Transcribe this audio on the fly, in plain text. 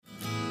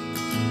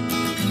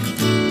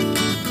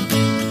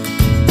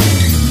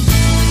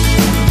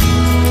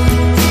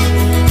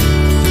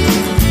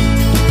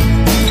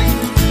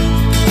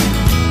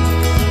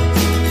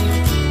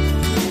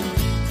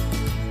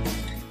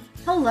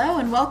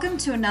welcome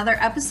to another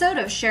episode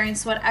of Sharing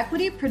Sweat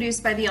Equity,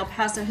 produced by the El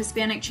Paso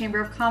Hispanic Chamber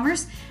of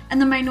Commerce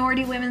and the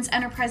Minority Women's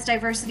Enterprise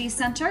Diversity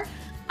Center.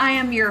 I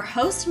am your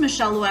host,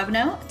 Michelle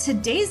Luevno.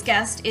 Today's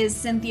guest is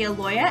Cynthia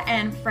Loya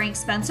and Frank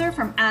Spencer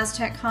from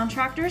Aztec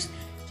Contractors,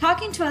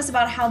 talking to us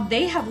about how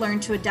they have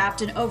learned to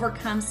adapt and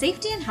overcome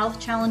safety and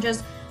health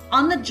challenges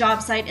on the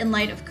job site in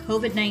light of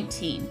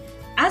COVID-19.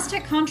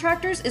 Aztec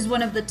Contractors is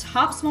one of the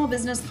top small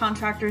business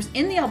contractors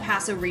in the El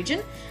Paso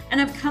region and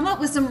have come up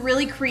with some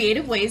really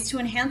creative ways to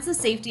enhance the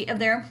safety of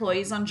their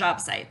employees on job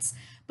sites.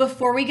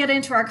 Before we get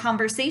into our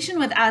conversation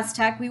with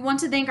Aztec, we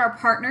want to thank our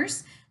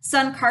partners,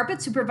 Sun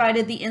Carpets, who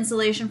provided the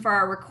insulation for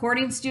our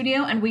recording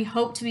studio, and we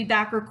hope to be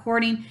back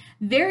recording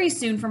very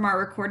soon from our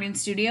recording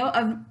studio.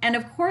 And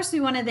of course, we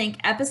want to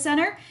thank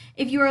Epicenter.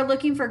 If you are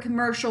looking for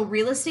commercial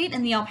real estate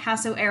in the El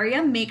Paso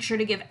area, make sure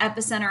to give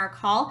Epicenter a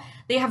call.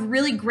 They have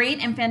really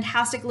great and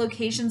fantastic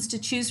locations to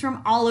choose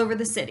from all over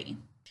the city.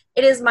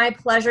 It is my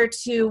pleasure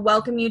to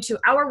welcome you to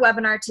our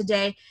webinar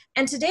today.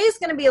 And today is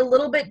going to be a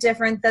little bit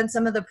different than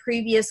some of the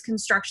previous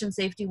construction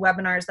safety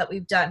webinars that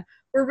we've done.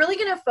 We're really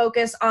going to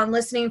focus on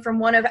listening from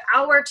one of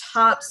our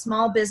top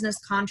small business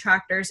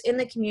contractors in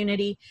the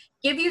community,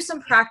 give you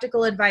some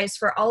practical advice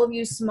for all of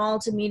you small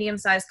to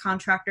medium-sized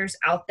contractors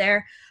out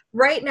there.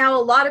 Right now,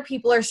 a lot of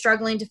people are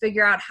struggling to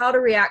figure out how to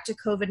react to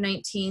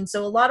COVID-19.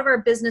 So a lot of our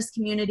business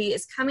community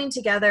is coming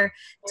together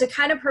to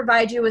kind of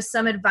provide you with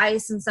some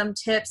advice and some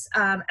tips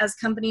as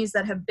companies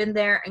that have been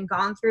there and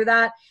gone through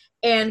that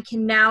and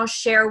can now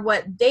share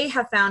what they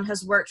have found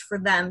has worked for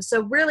them.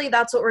 So really,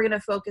 that's what we're going to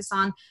focus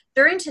on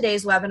during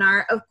today's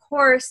webinar. Of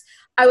course,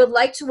 I would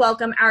like to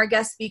welcome our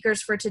guest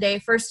speakers for today.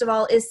 First of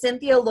all is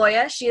Cynthia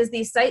Loya. She is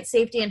the Site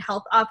Safety and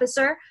Health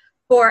Officer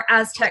for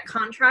Aztec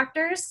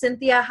Contractors.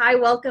 Cynthia, hi,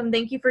 welcome.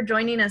 Thank you for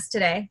joining us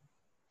today.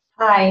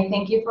 Hi,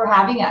 thank you for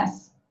having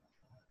us.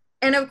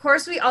 And of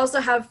course, we also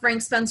have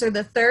Frank Spencer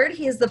III.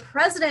 He is the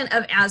president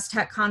of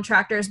Aztec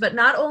Contractors, but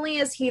not only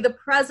is he the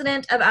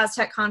president of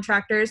Aztec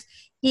Contractors,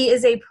 he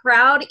is a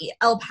proud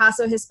El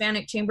Paso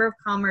Hispanic Chamber of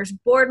Commerce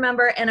board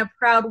member and a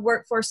proud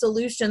Workforce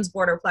Solutions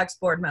Borderplex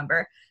board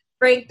member.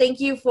 Frank, thank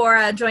you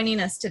for joining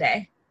us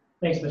today.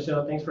 Thanks,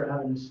 Michelle. Thanks for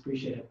having us.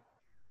 Appreciate it.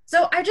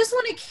 So I just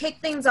want to kick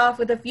things off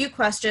with a few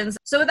questions.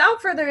 So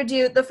without further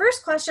ado, the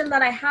first question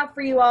that I have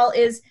for you all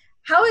is,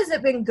 how has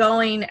it been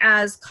going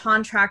as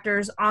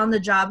contractors on the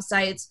job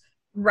sites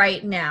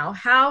right now?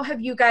 How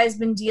have you guys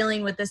been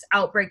dealing with this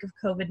outbreak of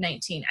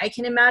COVID-19? I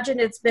can imagine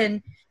it's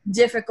been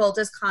difficult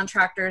as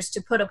contractors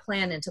to put a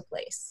plan into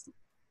place.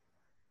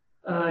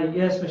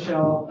 Yes,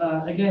 Michelle.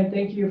 Again,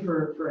 thank you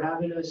for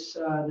having us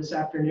this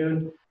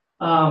afternoon.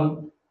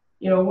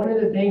 You know, one of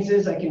the things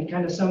is, I can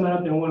kind of sum it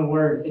up in one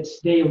word: it's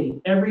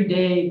daily. Every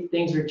day,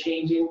 things are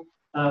changing.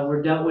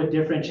 We're dealt with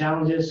different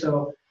challenges.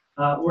 So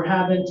we're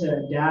having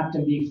to adapt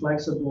and be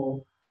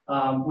flexible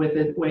with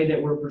the way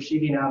that we're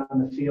proceeding out in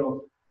the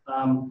field.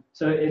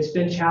 So it's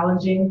been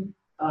challenging,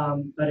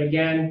 but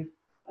again,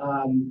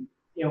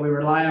 you know, we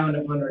rely on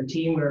our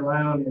team, we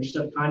rely on our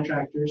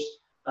subcontractors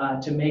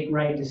to make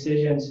right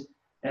decisions,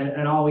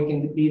 and all we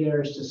can be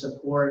there is to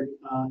support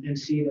and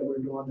see that we're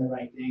doing the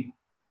right thing.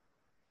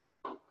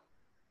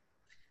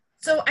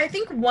 So I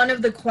think one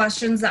of the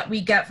questions that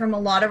we get from a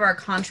lot of our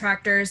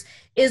contractors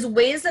is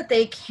ways that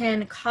they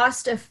can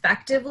cost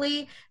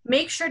effectively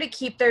make sure to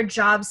keep their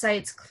job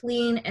sites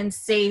clean and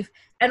safe,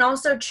 and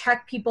also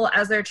check people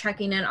as they're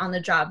checking in on the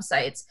job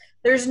sites.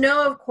 There's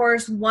no, of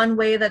course, one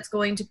way that's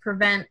going to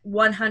prevent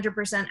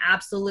 100%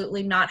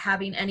 absolutely not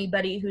having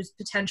anybody who's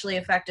potentially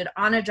affected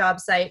on a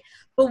job site.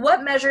 But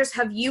what measures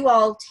have you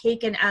all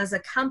taken as a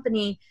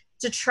company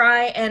to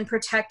try and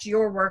protect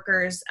your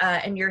workers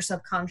and your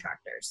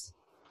subcontractors?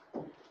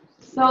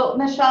 So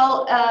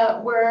Michelle,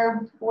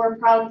 we're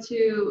proud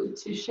to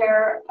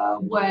share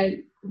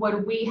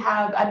what we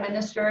have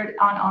administered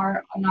on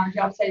our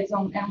job sites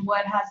and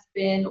what has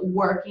been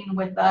working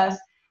with us,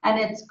 and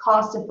it's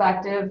cost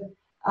effective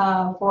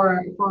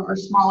for our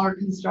smaller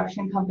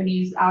construction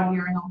companies out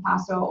here in El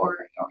Paso or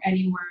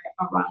anywhere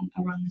around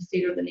the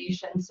state or the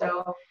nation.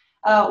 So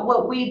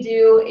what we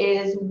do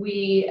is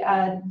we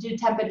do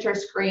temperature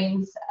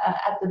screens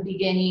at the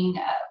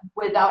beginning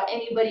without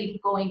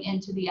anybody going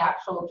into the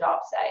actual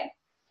job site.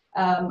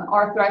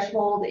 Our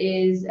threshold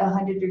is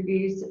 100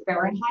 degrees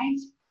Fahrenheit.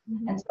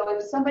 And so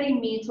if somebody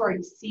meets or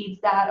exceeds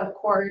that, of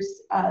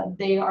course,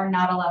 they are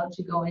not allowed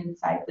to go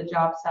inside the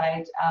job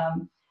site.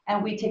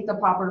 And we take the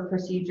proper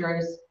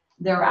procedures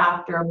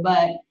thereafter.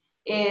 But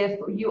if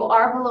you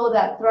are below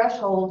that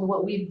threshold,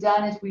 what we've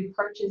done is we've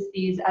purchased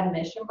these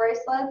admission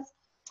bracelets,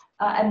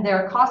 and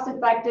they're cost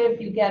effective.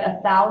 You get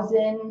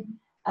 1,000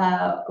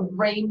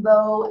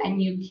 rainbow,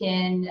 and you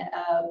can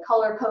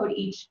color code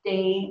each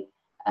day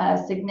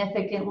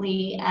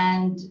significantly,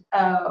 and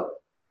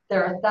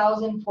there are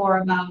 1,000 for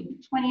about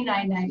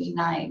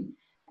 $29.99.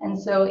 And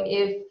so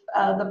if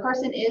the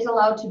person is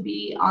allowed to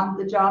be on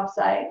the job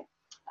site,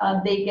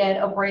 they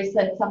get a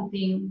bracelet,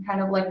 something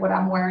kind of like what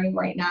I'm wearing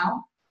right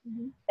now.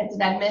 Mm-hmm. It's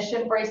an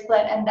admission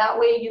bracelet, and that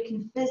way you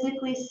can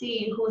physically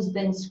see who's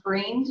been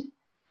screened.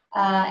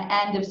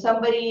 And if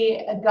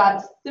somebody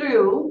got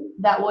through,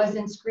 that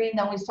wasn't screened,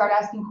 then we start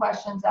asking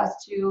questions as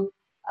to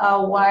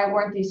why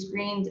weren't they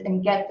screened,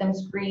 and get them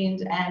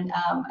screened, and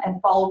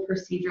follow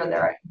procedure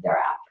thereafter.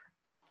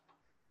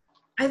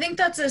 I think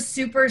that's a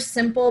super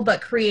simple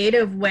but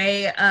creative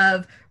way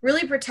of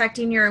really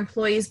protecting your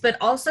employees, but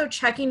also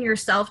checking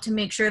yourself to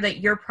make sure that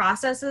your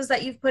processes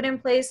that you've put in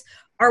place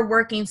are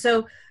working.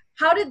 So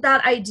how did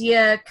that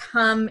idea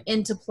come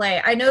into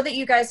play? I know that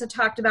you guys have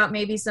talked about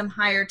maybe some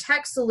higher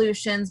tech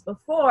solutions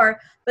before,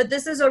 but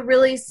this is a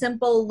really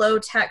simple low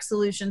tech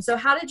solution. So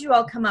how did you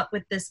all come up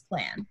with this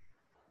plan?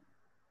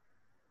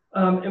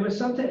 It was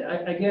something,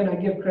 again, I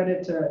give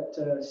credit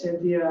to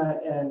Cynthia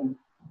and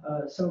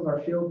some of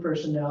our field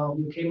personnel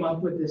who came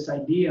up with this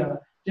idea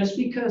just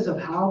because of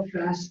how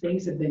fast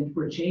things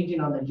were changing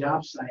on the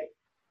job site.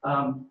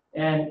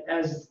 And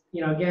as,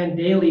 again,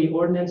 daily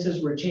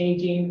ordinances were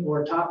changing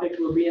or topics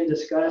were being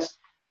discussed,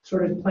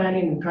 sort of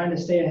planning and trying to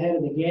stay ahead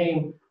of the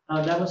game.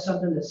 That was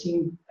something that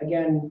seemed,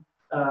 again,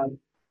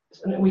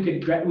 something we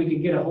could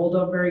get a hold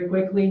of very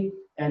quickly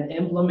and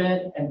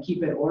implement and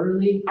keep it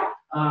orderly.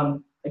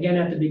 Again,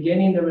 at the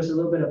beginning, there was a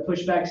little bit of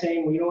pushback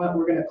saying, well, you know what,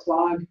 we're going to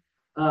clog,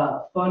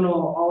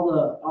 funnel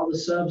all the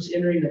subs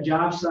entering the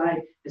job site.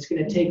 It's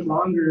going to take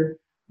longer.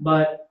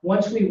 But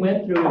once we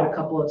went through it a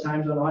couple of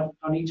times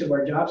on each of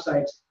our job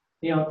sites,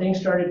 things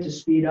started to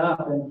speed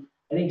up. And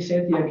I think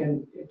Cynthia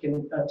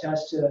can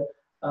attest to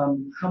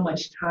how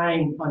much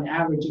time on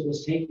average it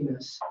was taking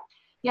us.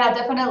 Yeah,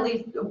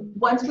 definitely.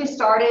 Once we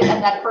started,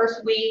 and that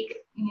first week,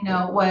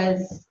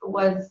 was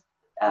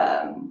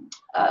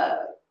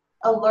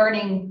a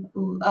learning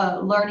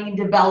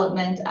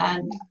development,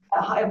 and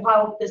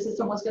how the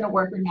system was going to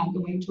work or not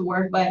going to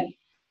work. But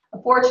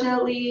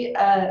fortunately,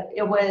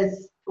 it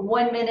was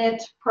 1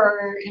 minute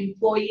per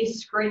employee,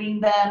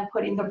 screening them,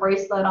 putting the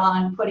bracelet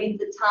on, putting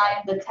the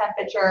time, the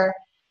temperature,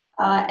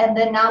 and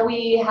then now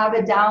we have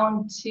it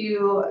down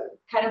to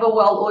kind of a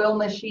well-oiled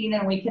machine,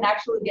 and we can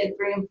actually get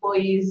 3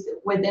 employees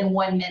within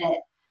 1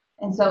 minute.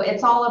 And so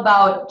it's all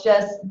about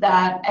just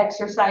that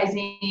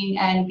exercising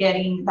and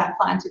getting that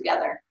plan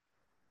together.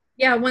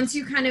 Yeah, once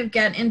you kind of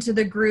get into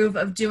the groove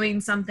of doing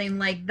something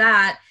like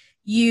that,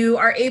 you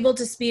are able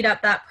to speed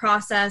up that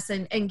process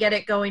and get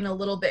it going a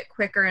little bit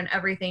quicker and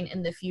everything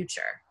in the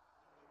future.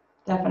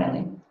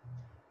 Definitely.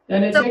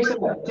 And it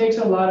takes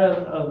a lot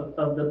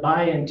of the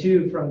buy-in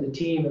too from the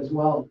team as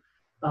well.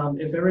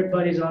 If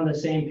everybody's on the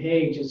same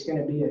page, it's going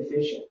to be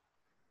efficient.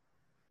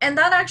 And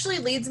that actually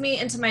leads me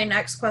into my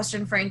next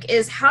question, Frank,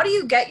 is how do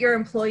you get your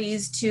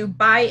employees to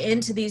buy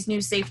into these new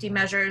safety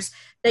measures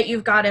that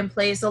you've got in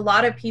place? A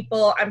lot of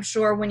people, I'm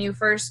sure, when you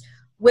first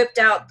whipped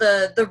out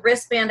the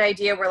wristband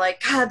idea, were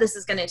like, God, this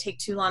is going to take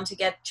too long to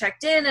get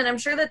checked in. And I'm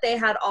sure that they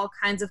had all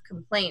kinds of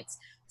complaints.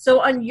 So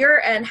on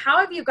your end, how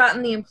have you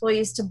gotten the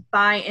employees to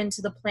buy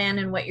into the plan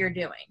and what you're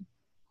doing?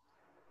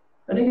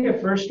 I think it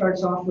first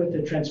starts off with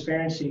the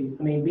transparency.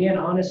 I mean, being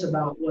honest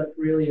about what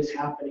really is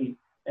happening,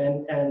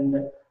 and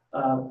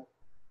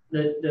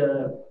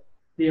the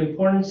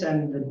importance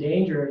and the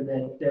danger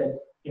that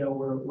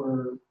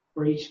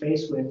we're each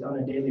faced with on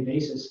a daily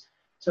basis.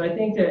 So I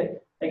think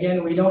that,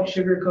 again, we don't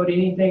sugarcoat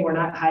anything. We're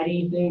not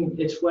hiding anything.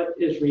 It's what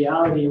is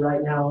reality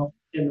right now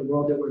in the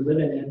world that we're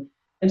living in.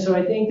 And so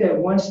I think that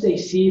once they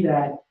see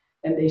that,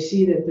 and they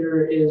see that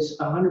there is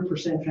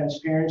 100%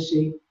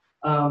 transparency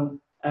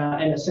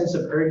and a sense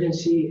of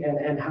urgency,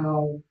 and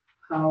how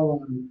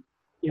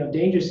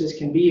dangerous this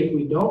can be if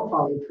we don't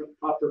follow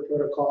proper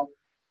protocol,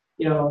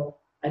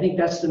 I think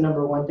that's the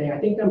number one thing. I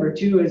think number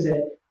two is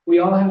that we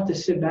all have to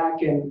sit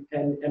back and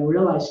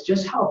realize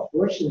just how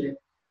fortunate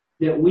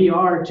that we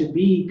are to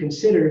be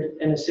considered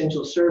an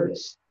essential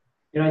service.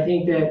 And I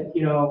think that,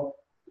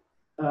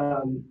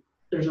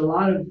 there's a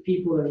lot of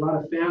people, there's a lot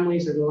of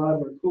families, there's a lot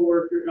of our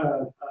coworkers,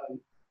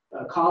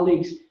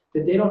 colleagues,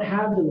 that they don't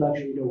have the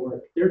luxury to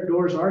work. Their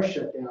doors are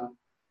shut down.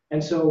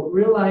 And so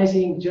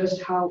realizing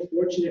just how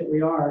fortunate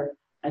we are,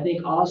 I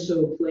think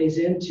also plays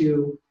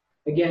into,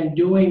 again,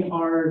 doing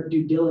our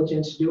due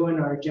diligence, doing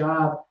our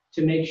job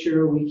to make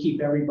sure we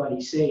keep everybody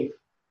safe.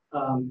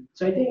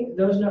 So I think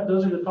those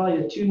are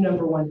probably the 2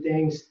 number one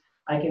things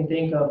I can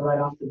think of right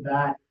off the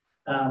bat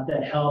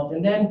that helped.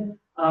 And then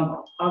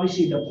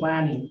obviously the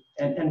planning.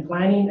 And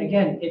planning,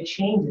 again, it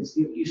changes.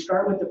 You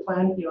start with the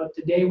plan.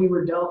 Today we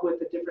were dealt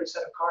with a different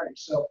set of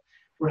cards. So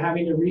we're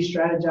having to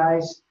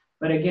re-strategize.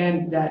 But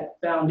again, that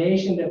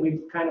foundation that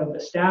we've kind of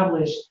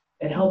established,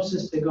 it helps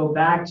us to go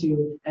back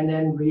to and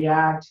then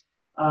react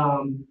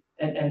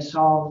and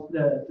solve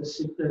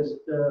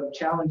the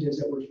challenges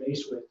that we're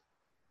faced with.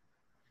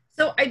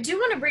 So I do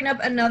want to bring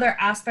up another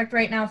aspect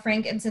right now,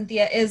 Frank and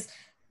Cynthia, is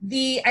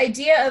the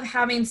idea of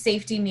having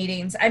safety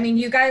meetings. I mean,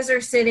 you guys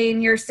are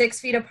sitting, you're 6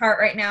 feet apart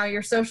right now,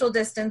 you're social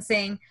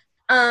distancing.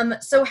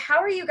 So how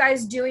are you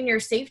guys doing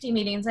your safety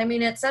meetings? I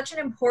mean, it's such an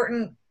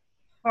important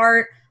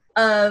part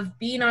of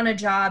being on a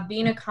job,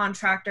 being a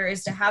contractor,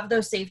 is to have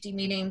those safety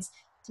meetings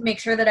to make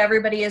sure that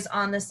everybody is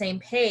on the same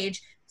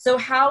page. So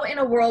how, in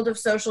a world of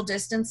social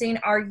distancing,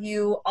 are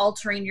you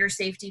altering your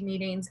safety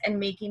meetings and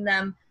making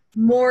them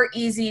more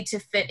easy to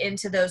fit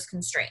into those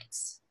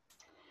constraints?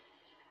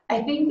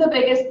 I think the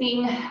biggest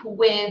thing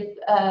with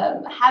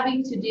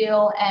having to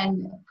deal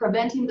and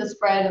preventing the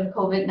spread of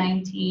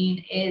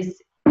COVID-19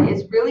 is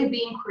really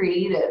being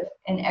creative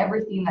in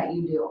everything that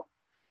you do.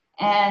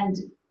 And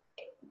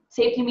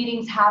safety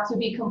meetings have to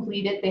be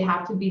completed. They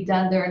have to be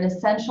done. They're an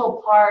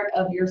essential part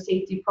of your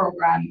safety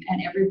program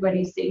and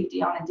everybody's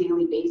safety on a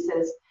daily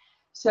basis.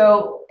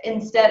 So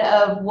instead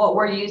of what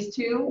we're used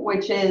to,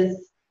 which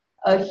is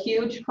a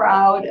huge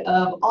crowd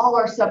of all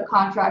our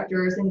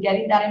subcontractors and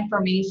getting that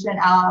information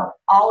out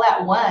all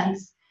at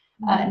once,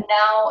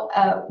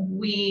 now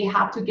we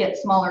have to get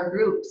smaller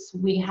groups.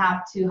 We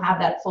have to have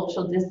that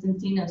social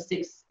distancing of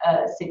 6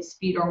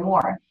 feet or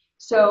more.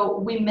 So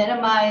we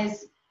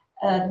minimize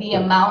the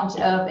amount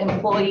of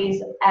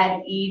employees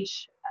at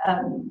each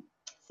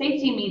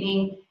safety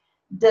meeting.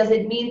 Does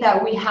it mean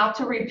that we have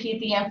to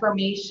repeat the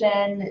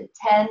information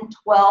 10,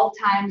 12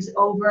 times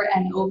over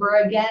and over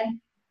again?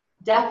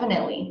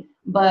 Definitely.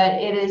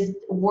 But it is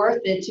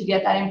worth it to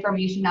get that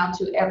information out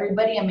to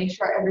everybody and make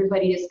sure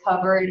everybody is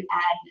covered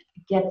and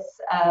gets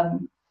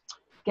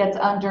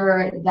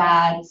under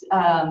that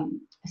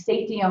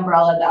safety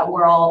umbrella that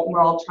we're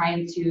all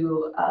trying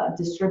to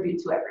distribute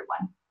to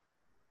everyone.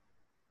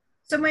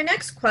 So my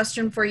next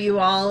question for you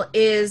all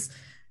is,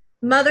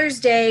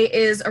 Mother's Day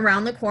is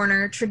around the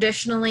corner.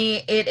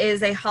 Traditionally, it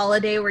is a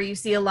holiday where you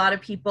see a lot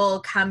of people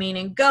coming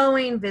and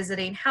going,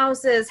 visiting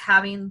houses,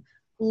 having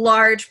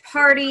large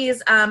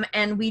parties,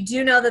 and we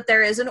do know that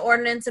there is an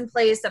ordinance in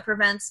place that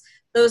prevents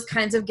those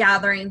kinds of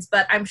gatherings,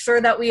 but I'm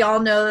sure that we all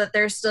know that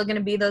there's still going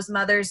to be those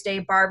Mother's Day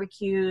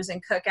barbecues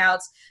and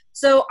cookouts.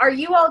 So are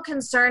you all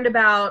concerned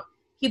about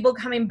people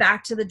coming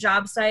back to the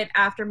job site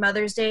after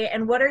Mother's Day,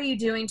 and what are you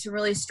doing to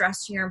really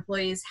stress to your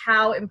employees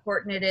how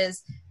important it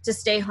is to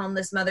stay home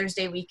this Mother's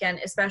Day weekend,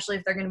 especially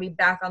if they're going to be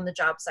back on the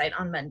job site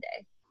on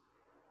Monday?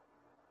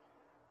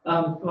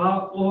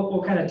 Well,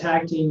 we'll kind of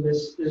tag team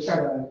this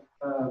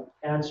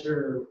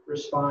answer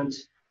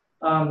response.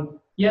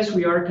 Yes,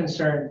 we are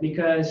concerned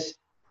because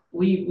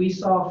we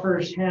saw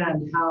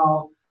firsthand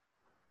how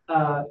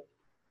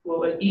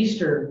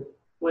Easter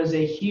was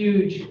a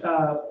huge,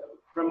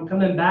 from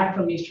coming back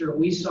from Easter,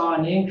 we saw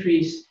an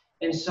increase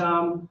in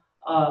some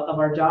of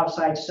our job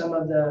sites, some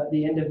of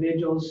the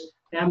individuals,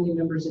 family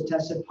members that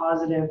tested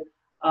positive,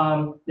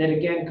 that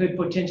again could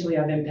potentially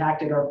have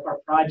impacted our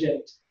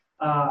projects.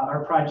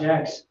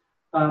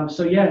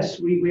 So yes,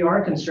 we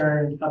are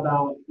concerned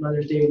about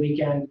Mother's Day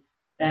weekend,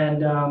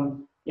 and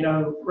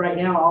right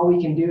now all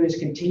we can do is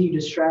continue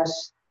to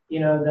stress,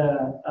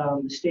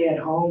 the stay at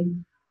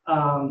home,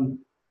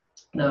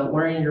 the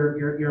wearing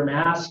your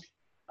mask.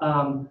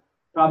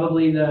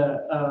 Probably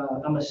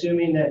I'm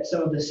assuming that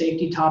some of the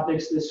safety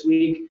topics this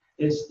week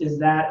is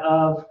that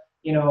of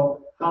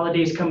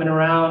holidays coming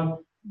around.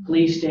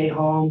 Please stay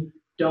home.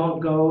 Don't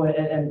go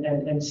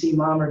and see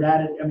mom or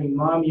dad. I mean,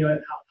 mom,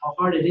 how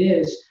hard it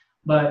is,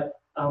 but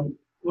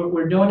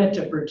we're doing it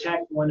to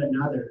protect one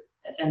another,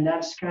 and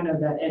that's kind of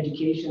that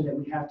education that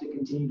we have to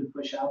continue to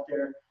push out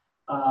there.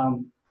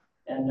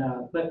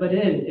 But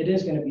it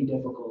is going to be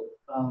difficult.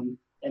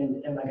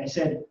 And like I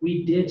said,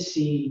 we did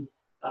see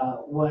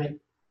what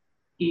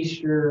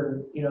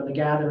Easter, the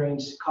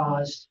gatherings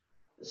caused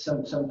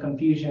some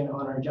confusion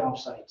on our job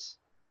sites.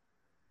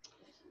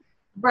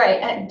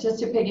 Right, and just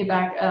to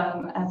piggyback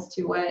as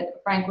to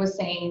what Frank was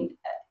saying,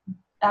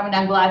 I mean,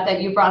 I'm glad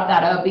that you brought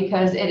that up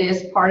because it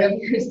is part of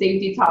your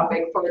safety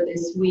topic for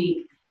this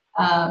week.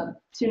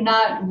 To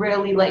not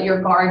really let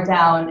your guard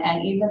down,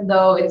 and even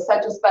though it's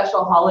such a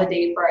special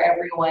holiday for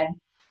everyone,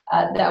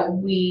 that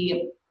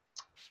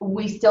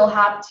we still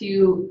have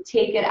to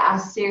take it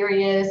as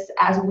serious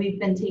as we've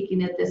been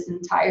taking it this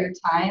entire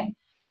time.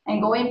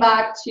 And going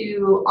back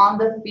to on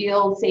the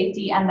field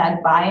safety and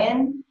that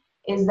buy-in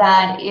is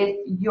that if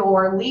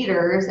your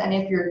leaders and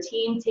if your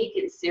team take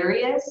it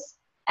serious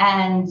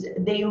and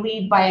they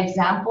lead by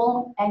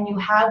example, and you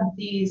have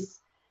these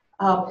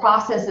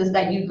processes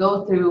that you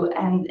go through,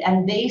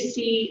 and they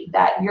see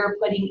that you're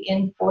putting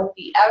in forth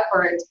the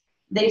effort,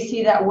 they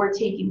see that we're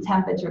taking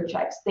temperature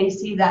checks, they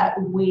see that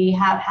we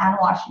have hand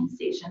washing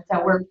stations,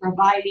 that we're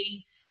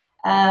providing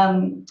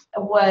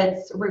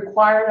what's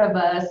required of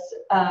us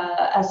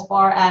as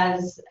far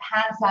as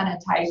hand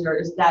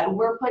sanitizers, that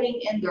we're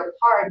putting in their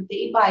part,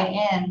 they buy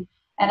in.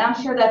 And I'm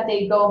sure that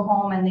they go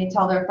home and they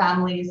tell their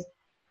families,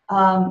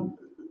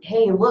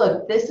 hey,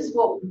 look, this is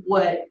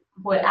what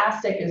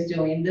Aztec is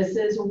doing. This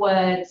is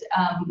what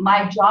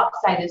my job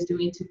site is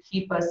doing to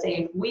keep us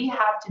safe. We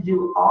have to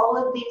do all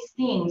of these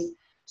things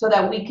so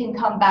that we can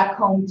come back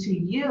home to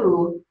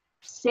you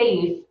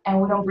safe, and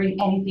we don't bring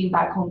anything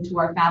back home to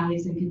our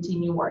families and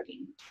continue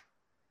working.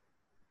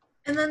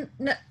 And then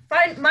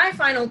my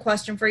final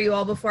question for you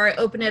all before I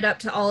open it up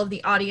to all of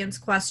the audience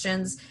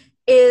questions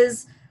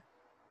is,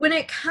 when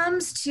it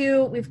comes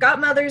to, we've got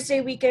Mother's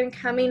Day weekend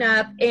coming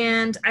up,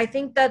 and I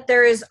think that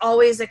there is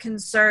always a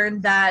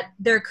concern that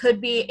there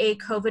could be a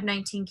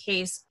COVID-19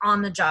 case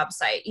on the job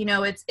site.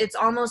 It's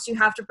almost, you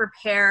have to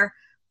prepare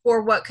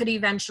for what could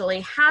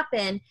eventually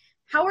happen.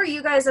 how are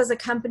you guys as a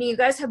company? You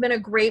guys have been a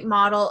great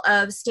model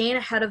of staying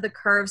ahead of the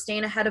curve,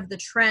 staying ahead of the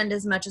trend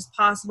as much as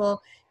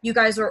possible. You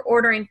guys were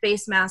ordering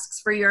face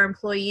masks for your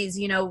employees,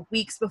 you know,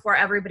 weeks before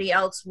everybody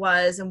else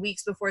was and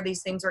weeks before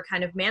these things were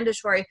kind of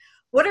mandatory.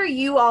 What are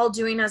you all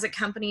doing as a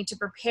company to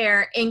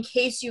prepare in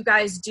case you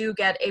guys do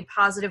get a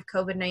positive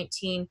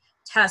COVID-19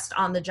 test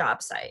on the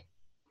job site?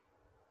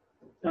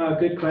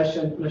 Good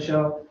question,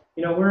 Michelle.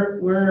 You know,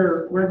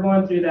 we're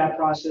going through that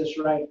process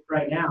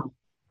right now.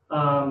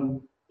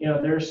 You know,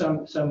 there's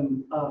some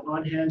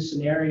on-hand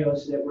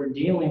scenarios that we're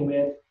dealing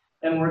with,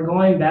 and we're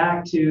going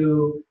back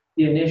to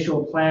the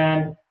initial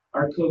plan,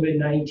 our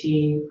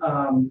COVID-19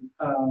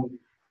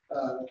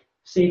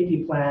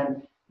 safety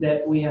plan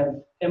that we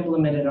have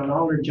implemented on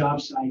all our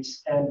job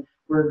sites. And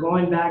we're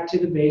going back to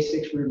the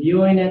basics,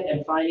 reviewing it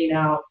and finding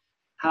out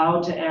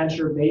how to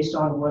answer based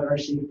on what our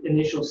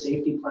initial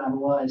safety plan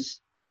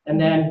was. And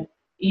then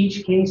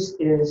each case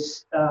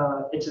is,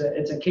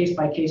 it's a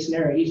case-by-case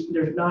scenario.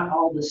 They're not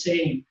all the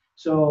same.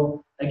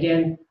 So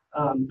again,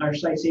 our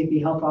site safety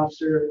health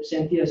officer,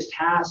 Cynthia, is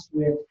tasked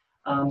with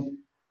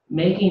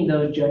making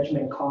those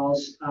judgment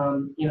calls.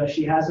 You know,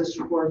 she has a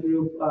support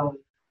group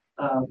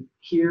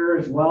here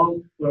as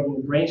well, where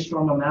we'll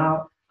brainstorm them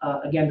out.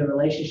 Again, the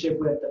relationship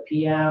with the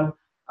PM.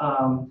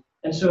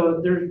 And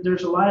so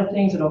there's a lot of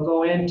things that'll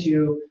go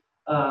into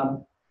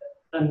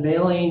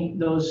unveiling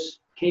those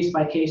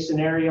case-by-case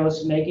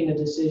scenarios, making a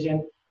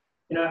decision.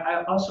 You know,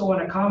 I also want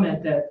to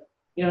comment that,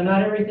 you know,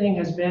 not everything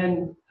has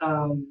been,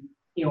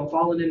 you know,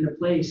 fallen into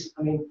place.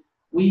 I mean,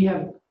 we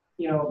have,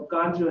 you know,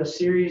 gone through a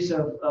series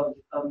of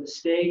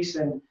mistakes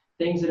and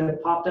things that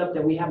have popped up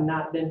that we have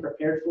not been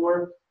prepared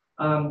for.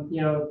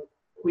 You know,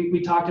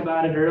 we talked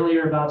about it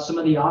earlier about some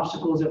of the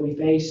obstacles that we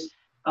face.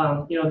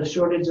 You know, the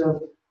shortage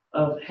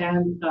of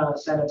hand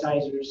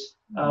sanitizers,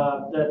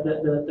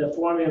 the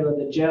formula,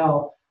 the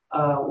gel,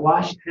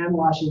 hand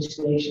washing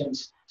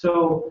stations.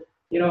 So,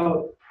 you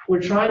know,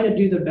 we're trying to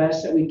do the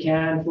best that we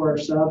can for our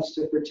subs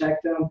to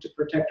protect them, to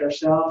protect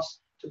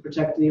ourselves, to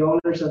protect the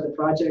owners of the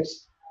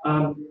projects.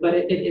 But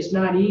it's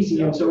not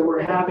easy. And so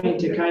we're having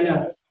to kind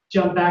of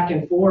jump back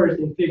and forth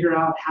and figure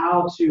out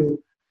how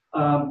to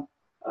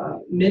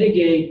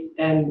mitigate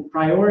and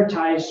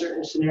prioritize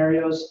certain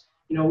scenarios.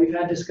 You know, we've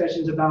had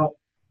discussions about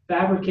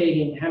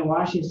fabricating hand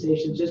washing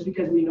stations just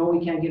because we know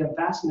we can't get them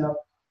fast enough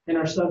and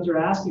our subs are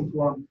asking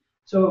for them.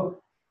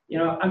 So, you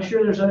know, I'm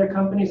sure there's other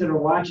companies that are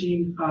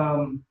watching.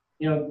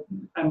 You know,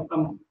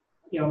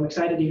 I'm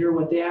excited to hear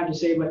what they have to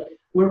say, but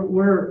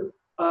we're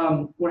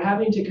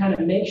having to kind of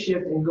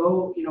makeshift and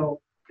go, you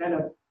know, kind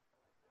of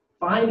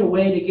find a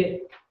way to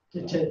get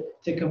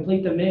to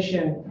complete the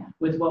mission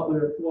with what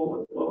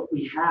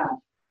we have.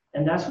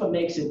 And that's what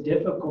makes it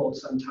difficult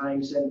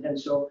sometimes. And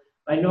so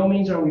by no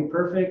means are we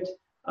perfect,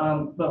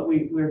 but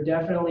we're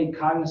definitely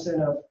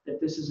cognizant of that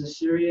this is a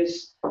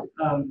serious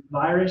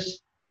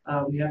virus.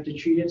 We have to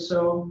treat it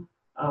so.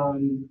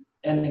 And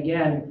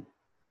again,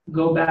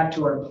 go back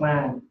to our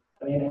plan.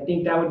 I mean, I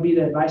think that would be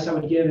the advice I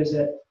would give, is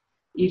that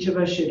each of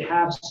us should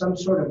have some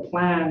sort of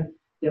plan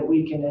that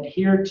we can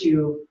adhere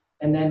to,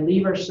 and then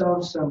leave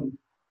ourselves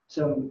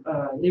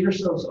leave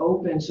ourselves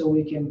open so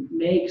we can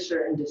make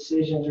certain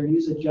decisions or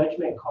use a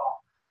judgment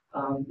call.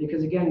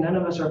 Because again, none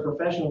of us are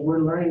professionals. We're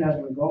learning as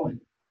we're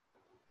going.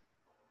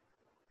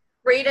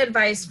 Great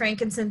advice,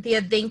 Frank and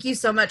Cynthia. Thank you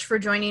so much for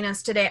joining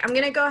us today. I'm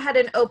going to go ahead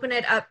and open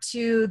it up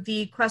to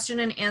the question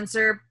and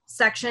answer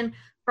section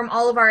from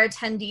all of our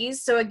attendees.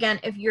 So again,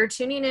 if you're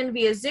tuning in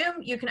via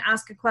Zoom, you can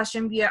ask a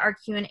question via our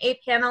Q&A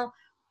panel,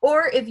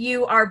 or if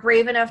you are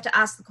brave enough to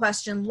ask the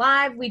question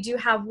live, we do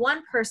have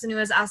one person who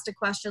has asked a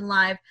question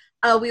live.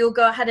 We will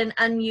go ahead and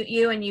unmute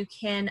you, and you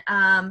can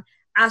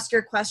ask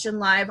your question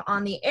live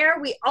on the air.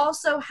 We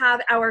also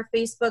have our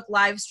Facebook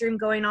live stream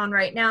going on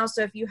right now.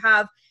 So if you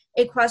have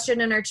a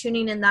question and are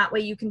tuning in that way,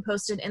 you can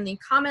post it in the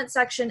comment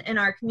section, and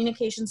our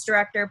communications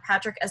director,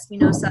 Patrick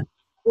Espinosa,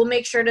 will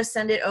make sure to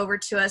send it over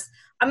to us.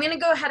 I'm going to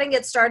go ahead and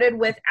get started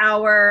with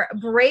our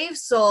brave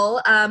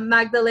soul,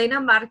 Magdalena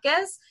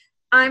Marquez.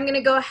 I'm going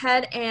to go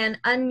ahead and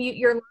unmute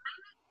your line.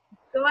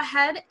 Go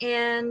ahead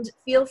and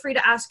feel free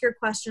to ask your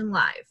question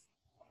live.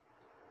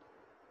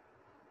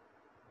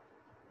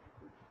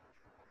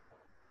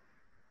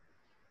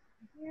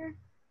 Here.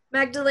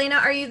 Magdalena,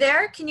 are you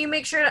there? Can you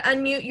make sure to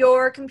unmute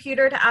your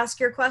computer to ask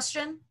your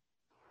question?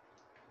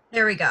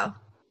 There we go.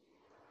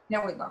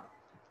 There we go.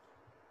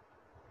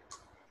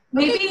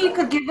 Maybe you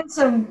could give us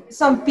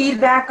some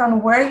feedback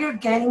on where you're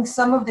getting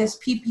some of this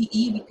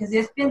PPE, because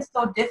it's been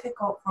so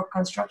difficult for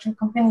construction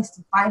companies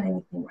to find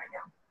anything right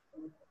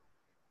now.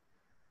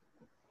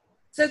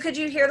 So could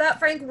you hear that,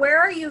 Frank? Where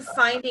are you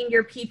finding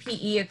your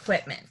PPE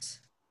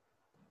equipment?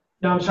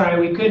 No, I'm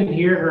sorry, we couldn't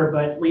hear her,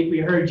 but we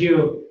heard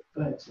you.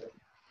 But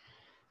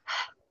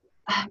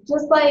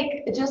just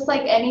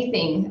like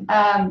anything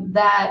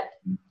that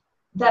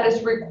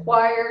is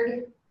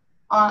required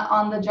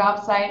on the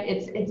job site,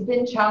 it's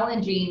been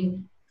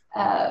challenging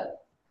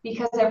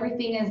because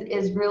everything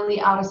is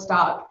really out of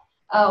stock.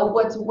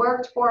 What's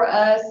worked for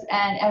us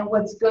and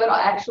what's good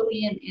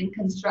actually in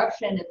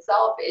construction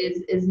itself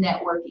is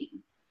networking.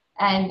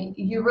 And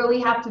you really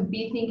have to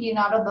be thinking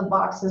out of the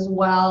box as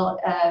well.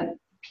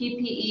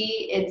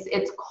 PPE,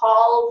 it's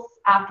calls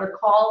after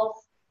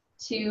calls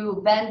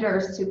to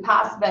vendors, to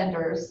past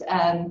vendors,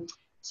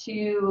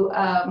 to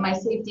my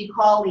safety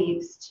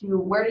colleagues, to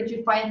where did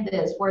you find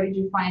this, where did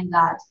you find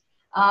that?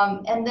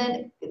 And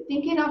then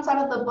thinking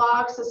outside of the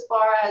box as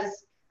far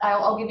as,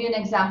 I'll give you an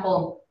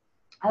example.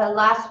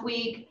 Last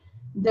week,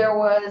 there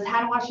was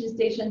hand washing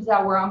stations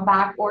that were on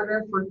back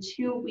order for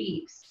 2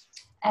 weeks.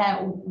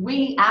 And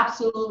we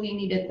absolutely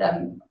needed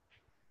them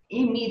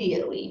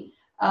immediately.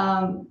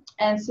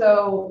 And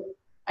so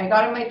I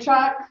got in my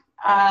truck,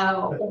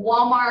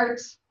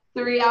 Walmart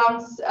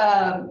 3-ounce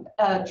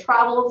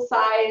travel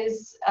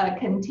size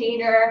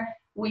container.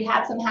 We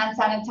had some hand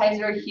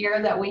sanitizer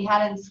here that we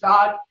had in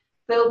stock,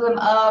 filled them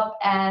up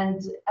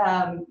and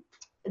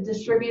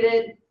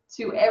distributed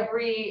to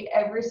every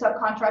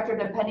subcontractor,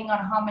 depending on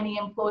how many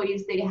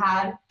employees they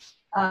had.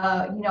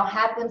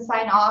 Had them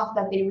sign off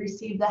that they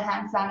received the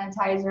hand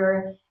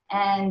sanitizer,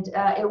 and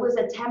it was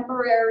a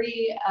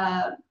temporary,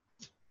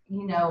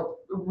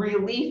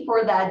 relief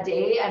for that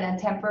day and a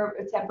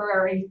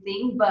temporary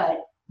thing.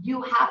 But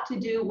you have to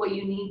do what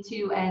you need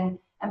to and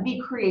be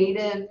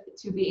creative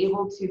to be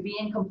able to be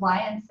in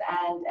compliance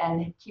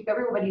and keep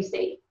everybody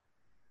safe.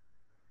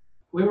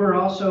 We were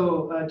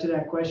also to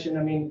that question.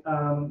 I mean,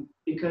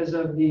 because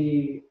of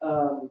the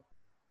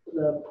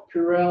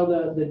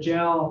Purell, the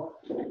gel,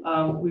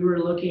 we were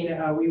looking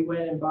at, we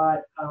went and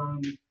bought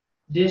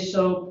dish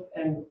soap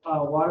and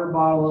water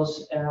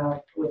bottles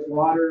with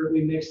water.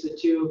 We mixed the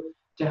two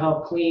to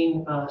help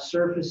clean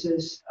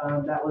surfaces.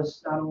 That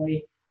was not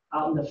only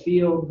out in the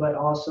field, but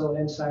also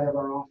inside of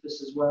our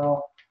office as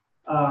well.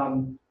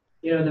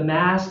 The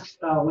masks,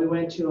 we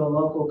went to a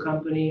local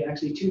company,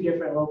 actually 2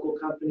 different local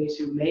companies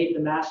who made the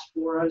masks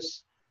for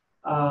us.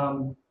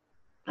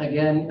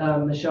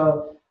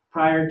 Michelle,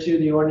 prior to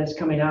the ordinance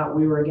coming out,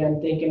 we were again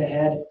thinking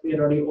ahead. We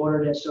had already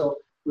ordered it, so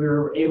we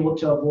were able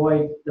to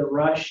avoid the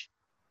rush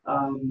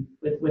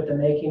with the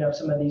making of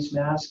some of these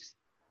masks.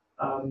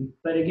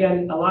 But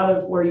again, a lot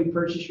of where you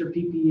purchase your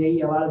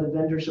PPE, a lot of the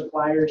vendor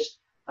suppliers,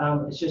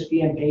 it's just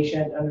being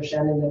patient,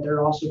 understanding that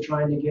they're also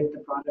trying to get the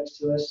products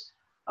to us.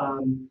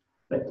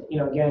 But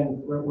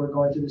again, we're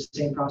going through the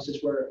same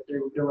process where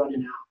they're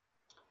running out.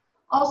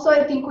 Also,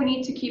 I think we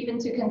need to keep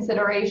into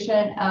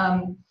consideration,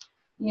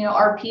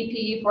 our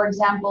PPE, for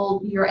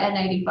example, your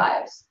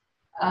N95s.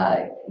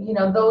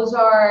 Those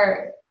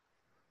are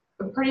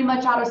pretty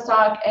much out of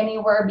stock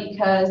anywhere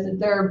because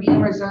they're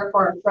being reserved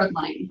for our front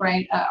line,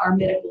 right? Our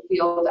medical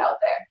field out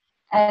there.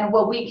 And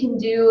what we can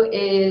do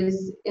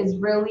is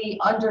really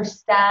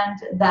understand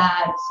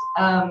that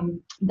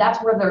that's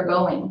where they're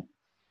going.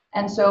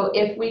 And so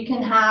if we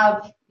can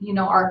have,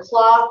 our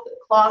cloth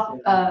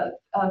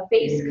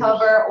face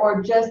cover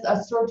or just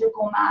a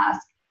surgical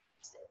mask,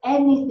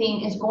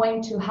 anything is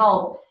going to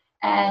help.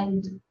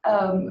 And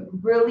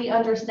really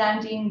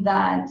understanding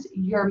that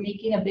you're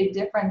making a big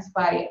difference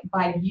by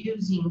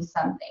using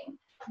something.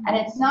 And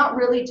it's not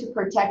really to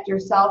protect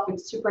yourself,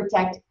 it's to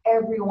protect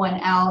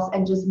everyone else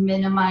and just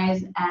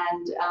minimize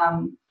and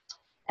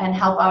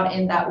help out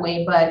in that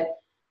way. But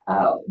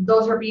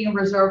those are being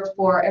reserved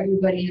for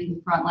everybody in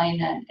the front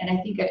line, and I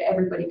think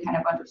everybody kind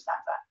of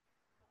understands that.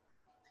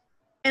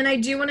 And I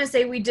do want to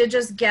say we did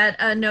just get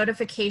a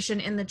notification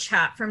in the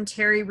chat from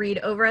Terry Reed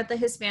over at the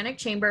Hispanic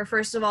Chamber.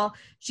 First of all,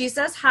 she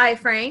says, hi,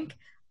 Frank.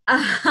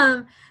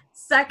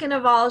 Second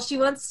of all, she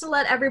wants to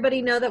let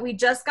everybody know that we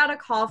just got a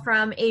call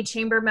from a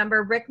chamber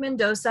member, Rick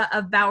Mendoza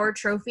of Bauer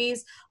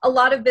Trophies. A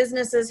lot of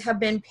businesses have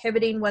been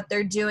pivoting what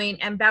they're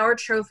doing, and Bauer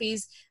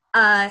Trophies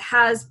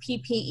has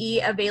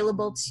PPE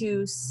available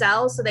to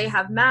sell. So they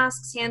have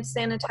masks, hand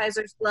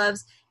sanitizers,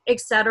 gloves,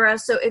 etc.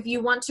 So if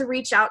you want to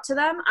reach out to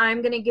them,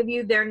 I'm going to give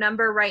you their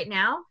number right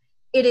now.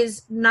 It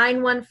is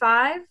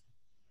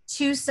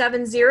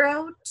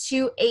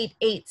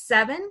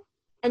 915-270-2887.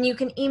 And you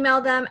can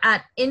email them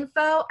at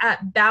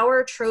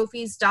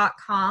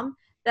info@bauertrophies.com.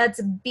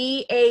 That's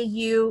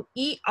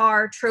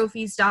BAUER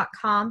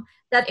trophies.com.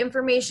 That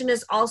information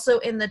is also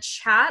in the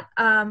chat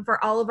for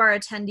all of our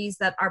attendees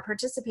that are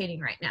participating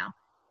right now.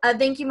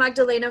 Thank you,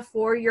 Magdalena,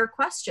 for your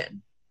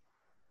question.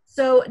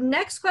 So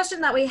next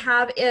question that we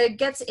have, it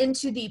gets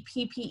into the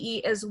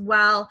PPE as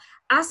well,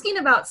 asking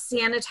about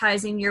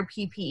sanitizing your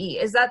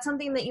PPE. Is that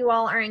something that you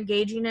all are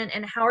engaging in,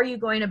 and how are you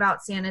going about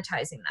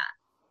sanitizing that?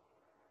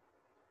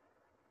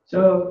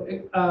 So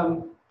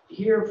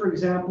here, for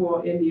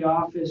example, in the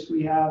office,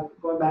 we have,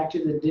 going back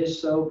to the dish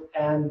soap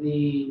and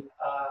the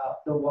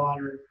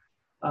water,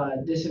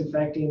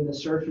 disinfecting the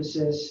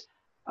surfaces,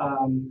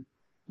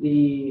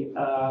 the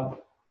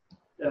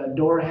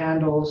door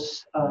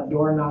handles,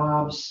 door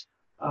knobs.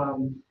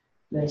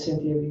 Then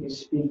Cynthia, if you can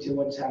speak to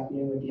what's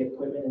happening with the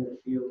equipment in the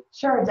field.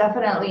 Sure,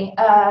 definitely.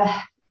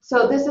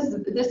 So this is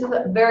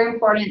very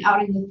important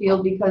out in the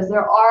field because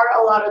there are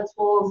a lot of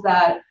tools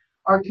that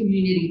are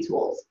community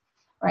tools,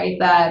 right?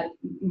 That,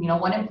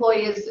 one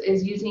employee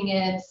is using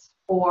it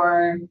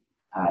for,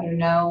 I don't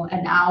know,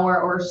 an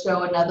hour or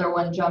so, another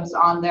one jumps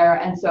on there.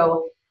 And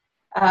so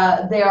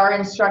They are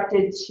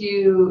instructed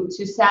to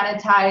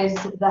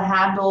sanitize the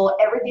handle,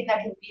 everything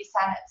that can be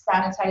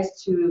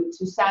sanitized to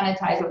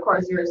sanitize. Of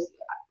course, there's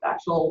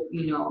actual,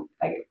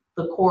 like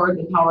the cord,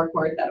 the power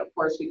cord, that of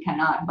course we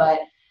cannot, but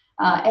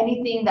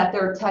anything that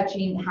they're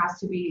touching has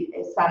to be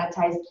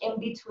sanitized in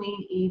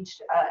between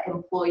each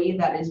employee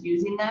that is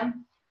using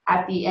them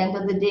at the end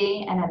of the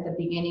day and at the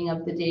beginning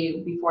of the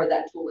day before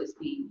that tool is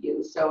being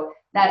used. So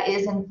that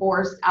is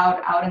enforced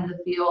out in the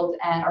field,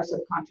 and our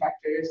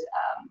subcontractors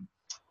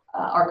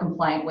are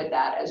compliant with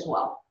that as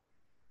well.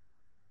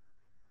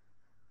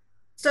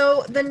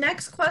 So the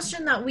next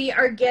question that we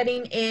are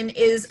getting in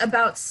is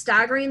about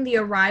staggering the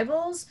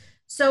arrivals.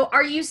 So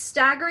are you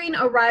staggering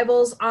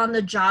arrivals on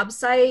the job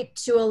site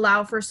to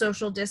allow for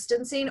social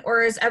distancing,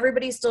 or is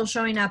everybody still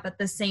showing up at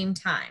the same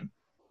time?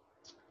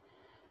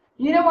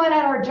 You know what,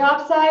 at our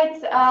job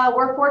sites,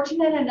 we're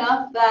fortunate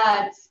enough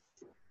that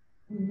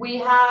we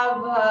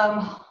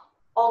have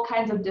all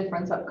kinds of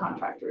different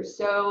subcontractors.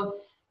 So,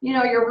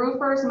 your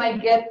roofers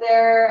might get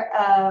there,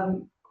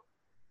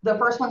 the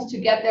first ones to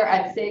get there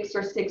at 6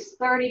 or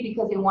 6:30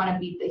 because they want to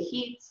beat the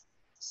heat.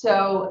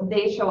 So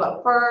they show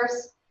up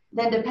first.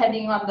 Then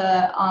depending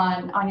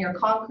on your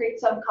concrete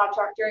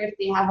subcontractor, if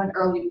they have an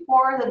early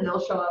pour, then they'll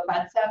show up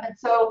at 7.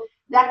 So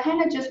that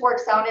kind of just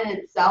works out in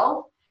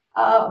itself.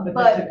 But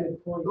that's a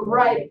good point.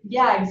 Right,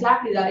 yeah,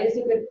 exactly. That is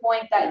a good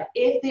point, that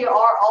if they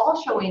are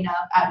all showing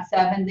up at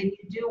 7, then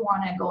you do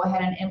want to go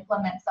ahead and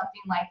implement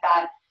something like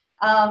that.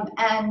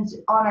 And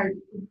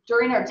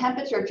during our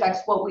temperature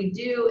checks, what we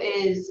do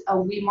is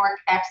we mark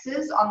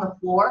X's on the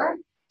floor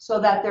so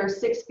that they're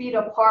 6 feet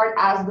apart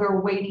as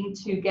they're waiting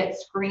to get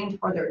screened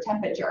for their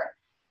temperature.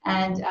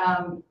 And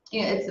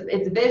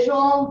it's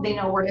visual. They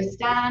know where to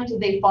stand.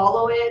 They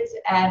follow it,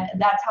 and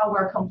that's how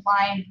we're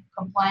complying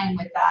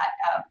with that.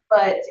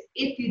 But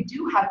if you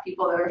do have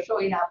people that are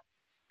showing up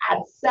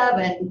at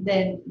 7,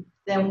 then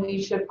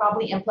we should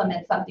probably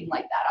implement something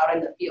like that out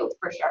in the field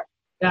for sure.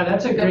 Yeah,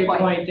 that's a great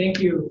point. Thank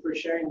you for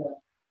sharing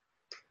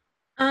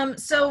that.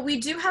 So we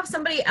do have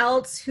somebody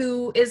else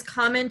who is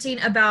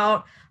commenting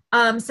about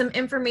some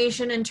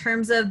information in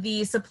terms of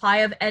the supply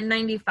of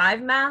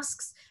N95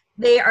 masks.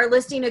 They are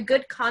listing a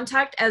good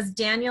contact as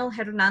Daniel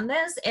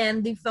Hernandez,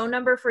 and the phone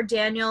number for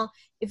Daniel,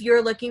 if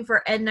you're looking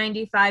for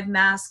N95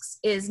 masks,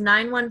 is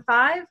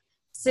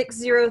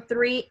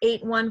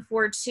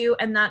 915-603-8142,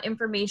 and that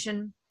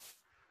information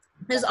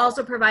is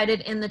also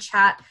provided in the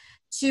chat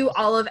to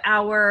all of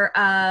our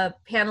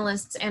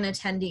panelists and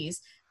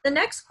attendees. The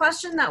next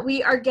question that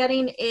we are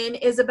getting in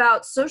is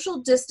about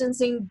social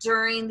distancing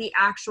during the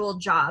actual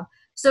job.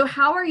 So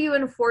how are you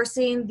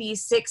enforcing the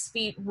 6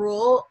 feet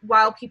rule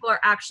while people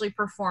are actually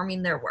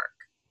performing their work?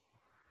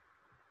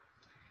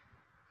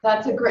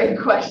 That's a great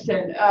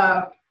question.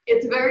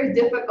 It's very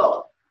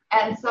difficult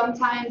and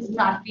sometimes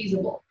not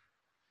feasible.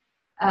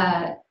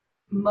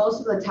 Most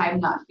of the time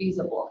not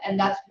feasible. And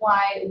that's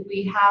why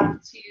we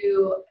have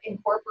to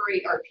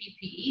incorporate our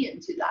PPE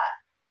into that.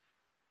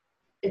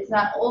 It's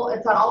not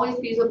always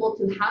feasible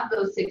to have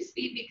those 6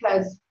 feet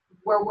because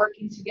we're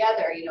working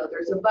together.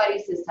 There's a buddy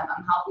system.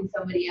 I'm helping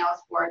somebody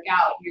else work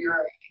out.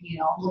 You're,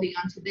 holding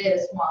onto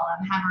this while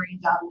I'm hammering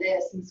down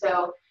this. And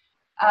so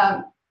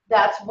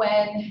that's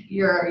when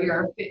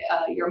your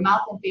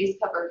mouth and face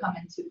cover come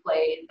into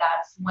play.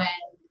 That's when,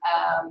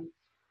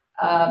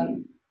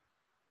 I'm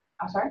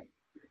sorry?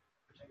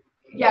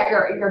 Yeah,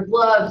 your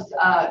gloves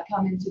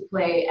come into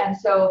play. And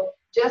so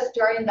just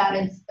during that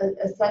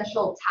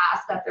essential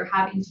task that they're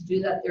having to do,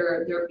 that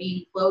they're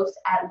being close,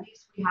 at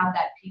least we have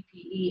that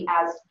PPE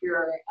as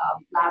your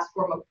last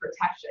form of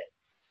protection.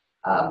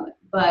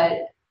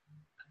 But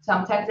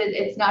sometimes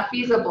it's not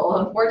feasible,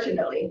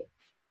 unfortunately.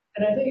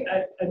 And I think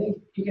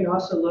you can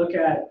also look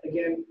at,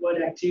 again,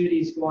 what activity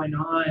is going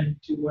on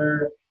to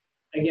where,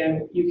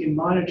 again, you can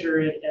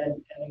monitor it.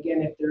 And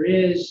again, if there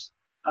is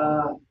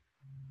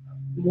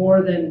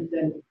more than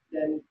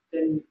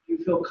you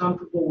feel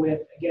comfortable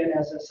with, again,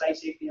 as a site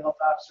safety health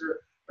officer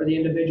or the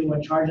individual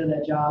in charge of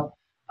that job,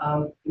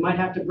 you might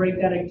have to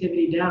break that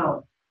activity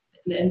down.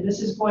 And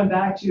this is going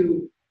back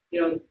to,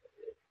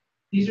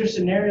 these are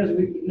scenarios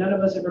none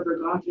of us have ever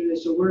gone through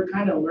this, so we're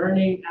kind of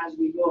learning as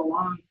we go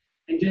along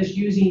and just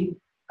using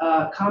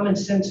common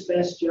sense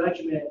best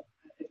judgment,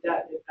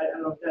 I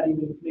don't know if that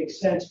even makes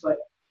sense, but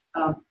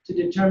to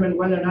determine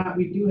whether or not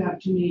we do have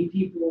too many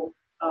people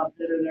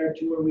that are there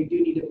to where we do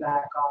need to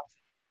back off.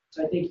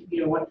 So I think,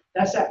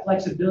 that's that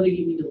flexibility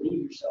you need to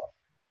leave yourself.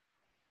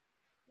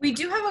 We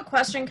do have a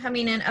question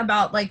coming in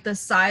about the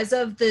size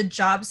of the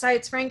job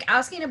sites, Frank,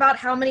 asking about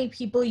how many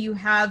people you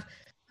have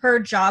per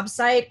job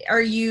site.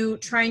 Are you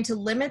trying to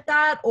limit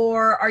that,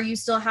 or are you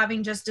still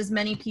having just as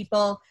many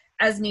people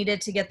as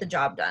needed to get the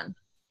job done?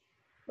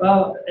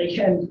 Well,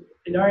 again,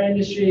 in our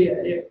industry,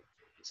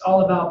 it's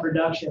all about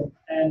production,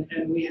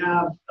 and we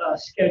have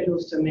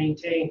schedules to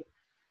maintain.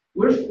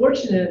 We're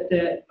fortunate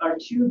that our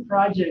 2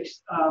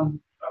 projects are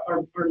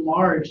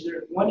large.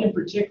 One in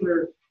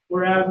particular,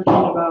 we're averaging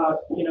about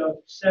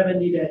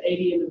 70 to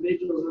 80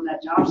 individuals on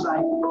that job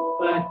site,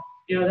 but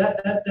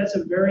that's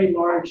a very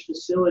large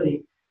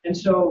facility. And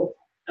so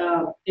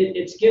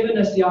it's given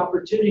us the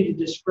opportunity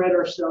to spread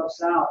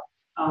ourselves out.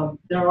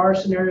 There are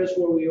scenarios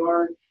where we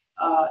are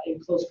in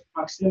close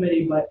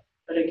proximity, but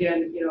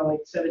again,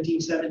 like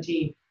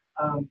 1717.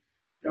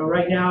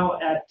 Right now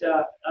at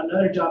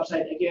another job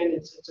site, again,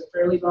 it's a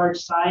fairly large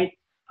site.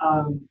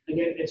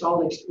 Again,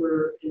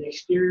 we're in the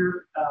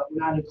exterior, we're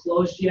not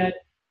enclosed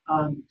yet,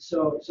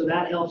 so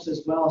that helps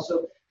as well.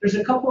 So there's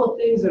a couple of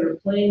things that are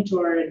playing to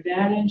our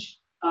advantage,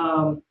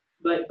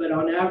 but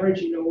on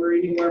average, we're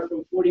anywhere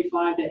from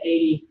 45 to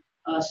 80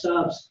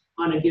 subs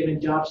on a given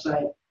job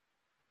site.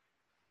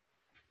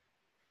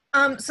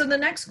 So the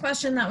next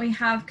question that we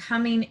have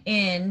coming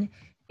in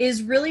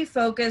is really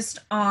focused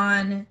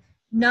on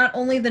not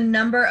only the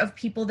number of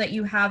people that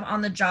you have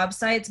on the job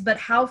sites, but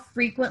how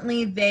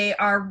frequently they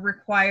are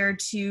required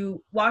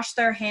to wash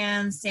their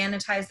hands,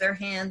 sanitize their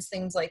hands,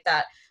 things like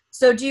that.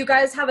 So do you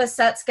guys have a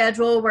set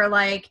schedule where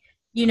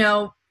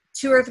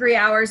 2 or 3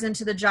 hours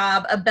into the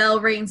job, a bell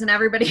rings and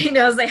everybody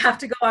knows they have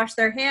to go wash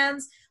their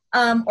hands?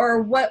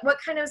 Or what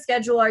kind of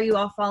schedule are you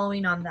all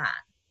following on that?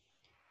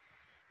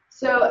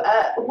 So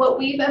what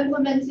we've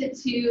implemented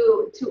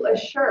to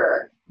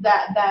assure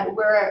that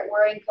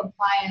we're in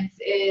compliance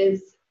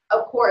is,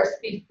 of course,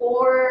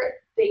 before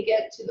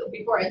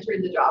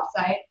entering the job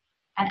site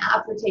and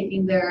after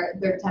taking their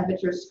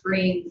temperature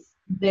screens,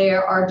 they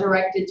are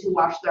directed to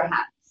wash their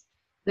hands.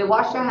 They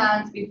wash their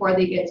hands before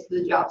they get to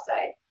the job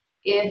site.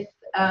 If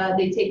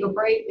they take a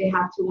break, they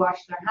have to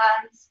wash their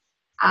hands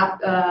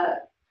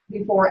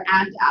before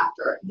and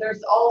after.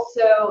 There's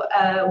also,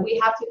 we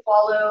have to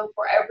follow,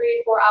 for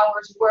every 4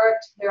 hours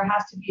worked, there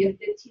has to be a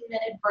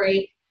 15-minute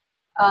break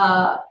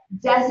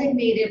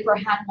designated for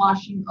hand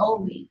washing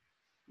only.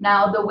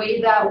 Now, the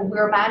way that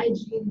we're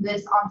managing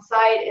this on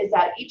site is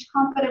that each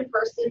competent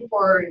person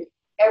for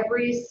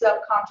every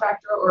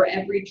subcontractor or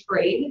every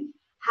trade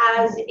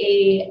has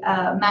a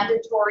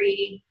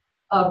mandatory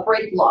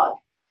break log,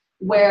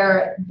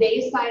 where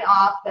they sign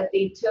off that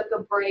they took a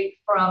break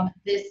from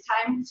this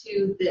time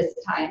to this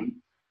time.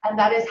 And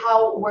that is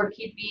how we're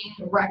keeping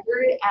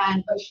record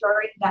and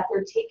assuring that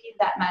they're taking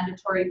that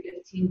mandatory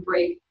 15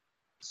 break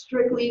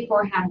strictly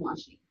for hand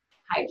washing,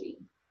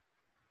 hygiene.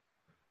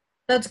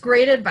 That's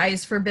great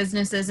advice for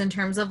businesses in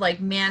terms of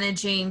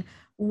managing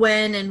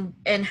when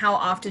and how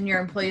often your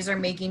employees are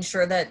making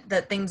sure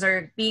that things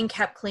are being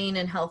kept clean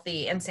and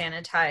healthy and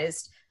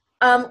sanitized.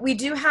 We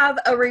do have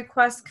a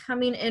request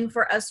coming in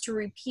for us to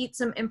repeat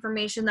some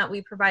information that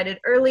we provided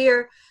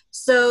earlier.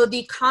 So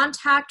the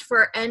contact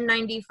for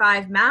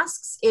N95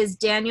 masks is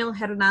Daniel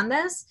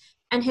Hernandez,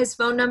 and his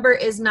phone number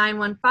is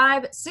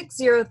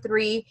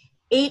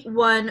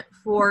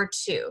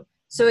 915-603-8142.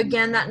 So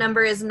again, that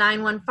number is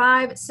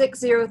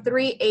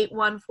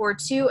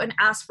 915-603-8142, and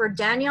ask for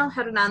Daniel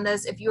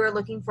Hernandez if you are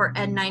looking for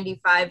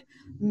N95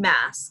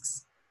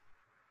 masks.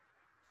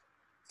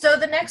 So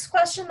the next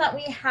question that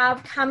we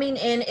have coming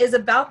in is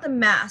about the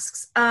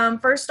masks.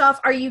 First off,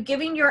 are you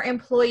giving your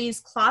employees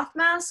cloth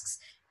masks?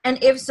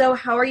 And if so,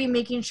 how are you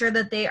making sure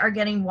that they are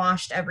getting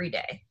washed every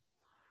day?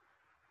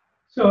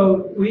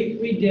 So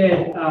we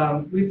did.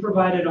 We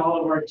provided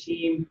all of our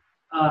team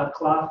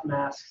cloth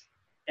masks,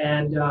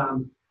 and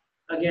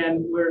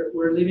again,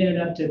 we're leaving it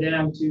up to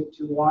them to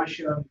wash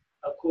them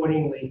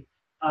accordingly.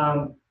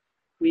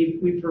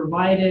 We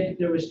provided.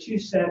 There was 2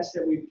 sets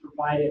that we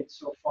provided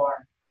so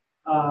far.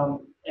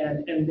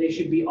 And they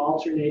should be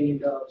alternating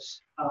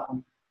those.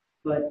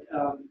 But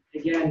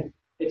again,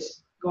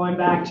 it's going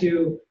back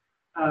to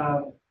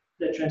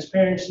the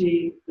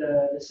transparency,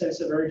 the sense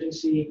of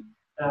urgency,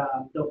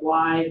 the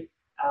why,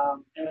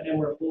 and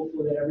we're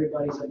hopeful that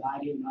everybody's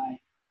abiding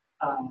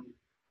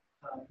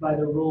by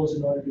the rules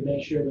in order to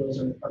make sure those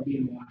are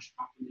being washed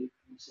properly.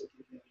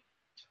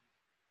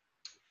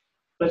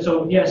 But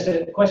so yes,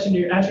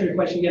 answer your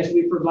question, yes,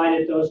 we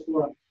provided those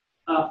for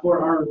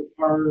our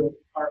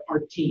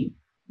team.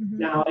 Mm-hmm.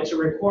 Now, it's a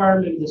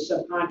requirement of the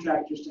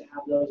subcontractors to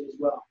have those as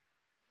well.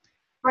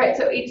 Right,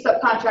 so each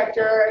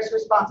subcontractor's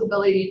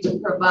responsibility to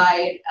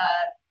provide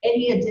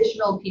any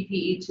additional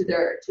PPE to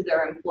their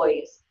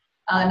employees.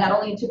 Not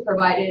only to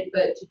provide it,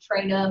 but to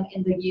train them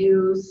in the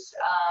use,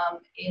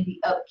 in the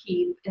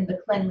upkeep, in the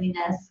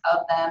cleanliness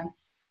of them.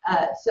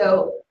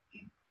 So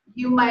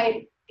you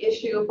might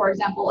issue, for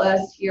example,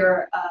 us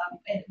here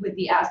with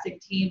the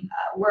ASTIC team,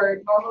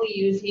 we're normally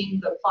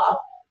using the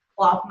cloth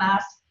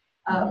mask,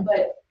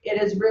 but it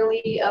is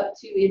really up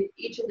to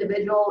each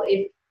individual.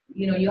 If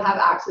you have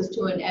access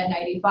to an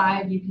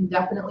N95, you can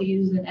definitely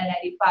use an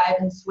N95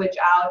 and switch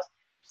out.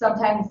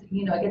 Sometimes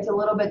it gets a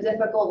little bit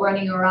difficult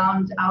running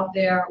around out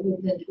there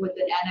with an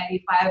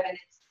N95, and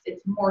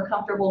it's more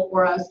comfortable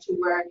for us to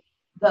wear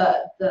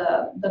the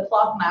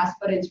cloth mask.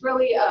 But it's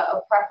really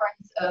a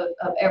preference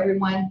of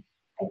everyone.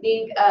 I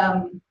think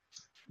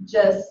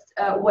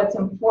what's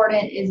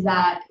important is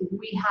that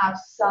we have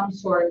some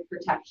sort of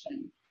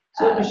protection.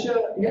 So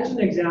Michelle, here's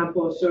an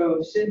example.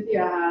 So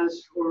Cynthia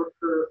has her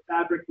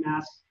fabric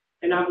mask,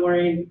 and I'm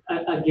wearing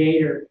a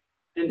gaiter.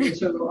 And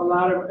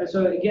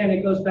so again,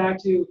 it goes back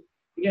to,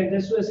 again,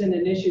 this was an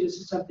issue. This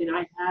is something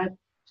I had.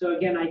 So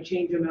again, I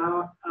change them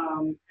out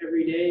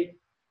every day.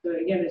 So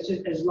again, it's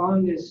just as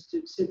long as,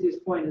 to Cynthia's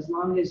point, as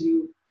long as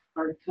you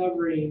are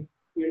covering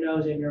your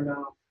nose and your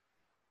mouth.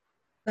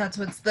 That's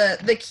what's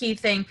the key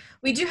thing.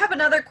 We do have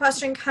another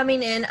question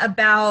coming in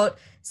about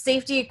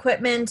safety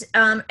equipment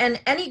and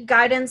any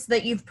guidance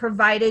that you've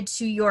provided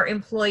to your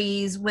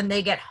employees when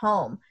they get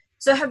home.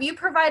 So have you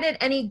provided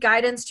any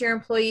guidance to your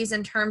employees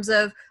in terms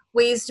of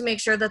ways to make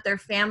sure that their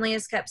family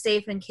is kept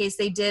safe in case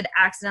they did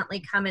accidentally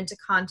come into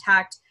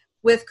contact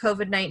with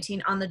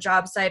COVID-19 on the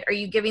job site? Are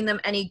you giving them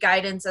any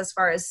guidance as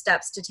far as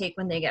steps to take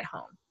when they get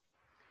home?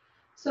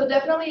 So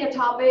definitely a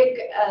topic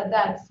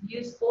that's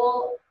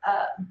useful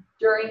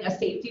during a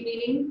safety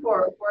meeting,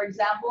 for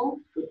example.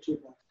 Good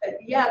toolbox.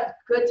 Yeah,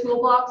 good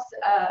toolbox,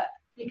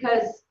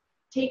 because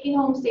taking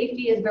home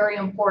safety is very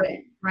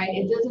important, right?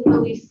 It doesn't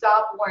really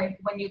stop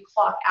when you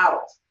clock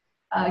out.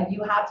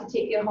 You have to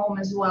take it home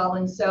as well.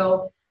 And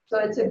so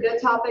it's a good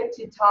topic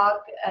to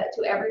talk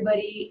to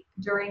everybody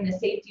during the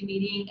safety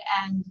meeting.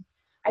 And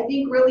I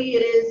think really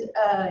it is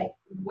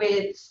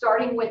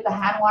starting with the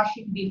hand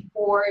washing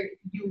before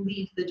you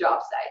leave the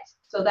job site.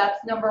 So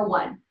that's number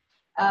one.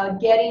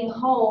 Getting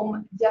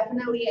home,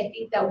 definitely I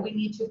think that we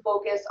need to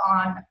focus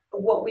on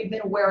what we've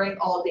been wearing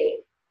all day.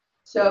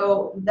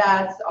 So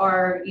that's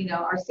our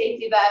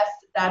safety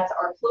vest, that's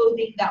our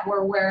clothing that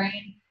we're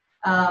wearing,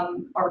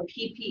 our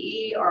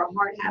PPE, our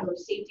hard hat or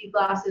safety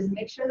glasses.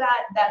 Make sure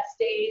that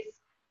stays,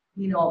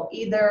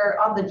 either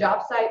on the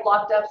job site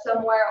locked up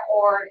somewhere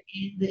or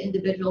in the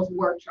individual's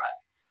work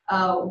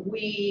truck.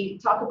 We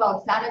talk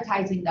about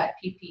sanitizing that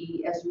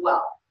PPE as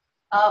well.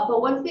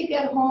 But once they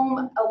get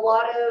home, a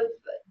lot of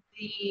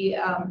the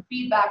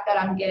feedback that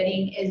I'm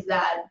getting is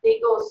that they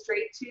go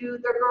straight to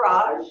their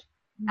garage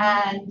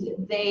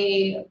and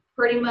they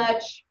pretty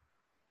much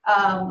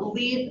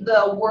leave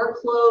the work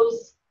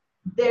clothes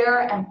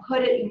there and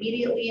put it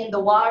immediately in the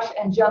wash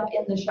and jump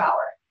in the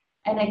shower.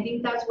 And I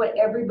think that's what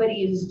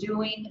everybody is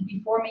doing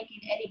before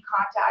making any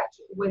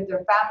contact with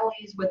their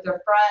families, with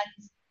their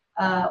friends,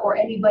 or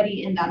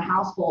anybody in that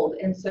household.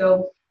 And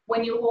so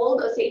when you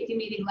hold a safety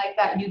meeting like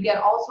that, you get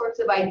all sorts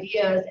of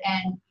ideas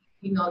and,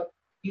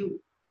 you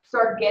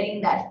start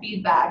getting that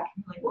feedback.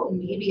 Like, well,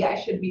 maybe I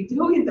should be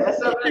doing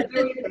this. I'm not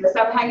doing this.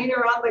 I'm hanging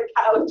around the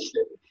couch,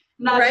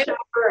 not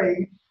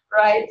showering,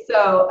 right?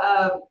 So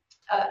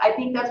I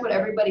think that's what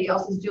everybody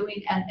else is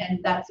doing, and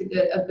that's a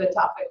good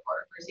topic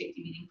for a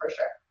safety meeting for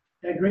sure.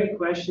 Yeah, great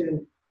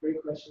question.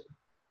 Great question.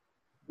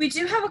 We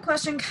do have a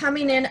question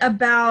coming in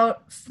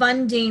about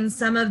funding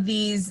some of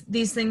these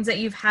things that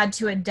you've had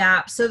to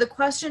adapt. So the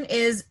question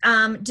is,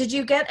 did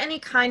you get any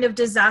kind of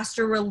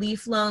disaster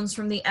relief loans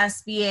from the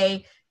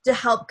SBA to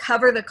help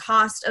cover the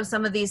cost of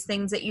some of these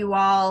things that you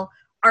all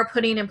are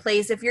putting in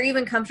place? If you're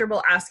even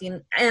comfortable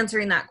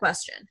answering that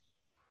question.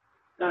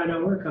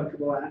 No, we're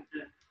comfortable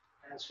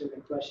answering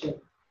the question.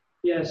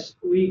 Yes,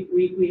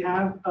 we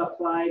have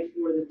applied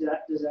for the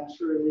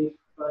disaster relief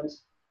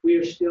funds. We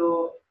are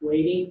still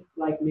waiting,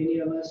 like many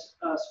of us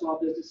small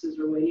businesses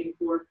are waiting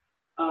for.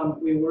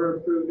 We were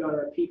approved on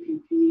our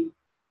PPP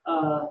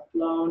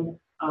loan,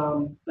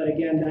 but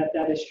again,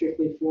 that is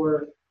strictly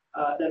for,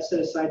 that's set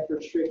aside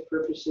for strict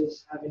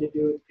purposes having to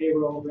do with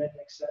payroll, rent,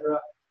 etc.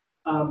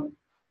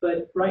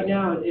 But right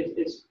now,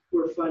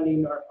 we're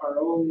funding our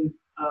own,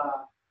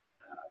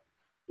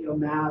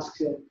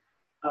 masks and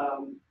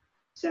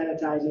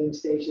sanitizing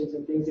stations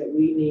and things that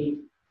we need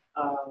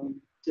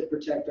to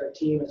protect our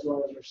team as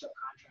well as our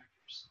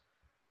subcontractors.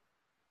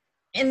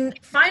 And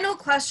final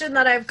question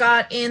that I've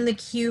got in the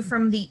queue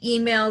from the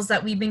emails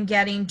that we've been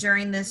getting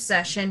during this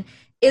session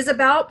is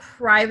about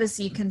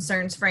privacy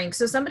concerns, Frank.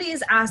 So somebody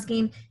is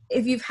asking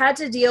if you've had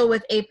to deal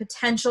with a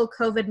potential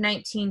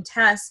COVID-19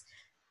 test,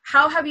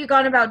 how have you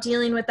gone about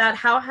dealing with that?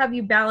 How have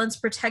you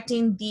balanced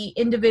protecting the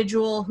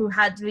individual who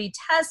had to be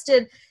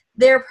tested,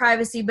 their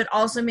privacy, but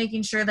also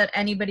making sure that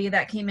anybody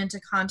that came into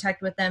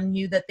contact with them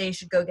knew that they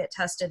should go get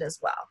tested as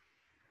well?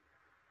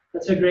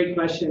 That's a great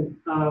question.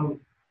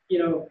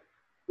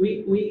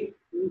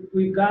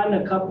 We've gotten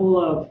a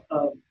couple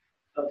of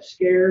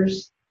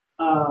scares,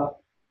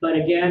 but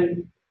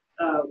again,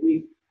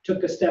 we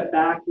took a step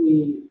back.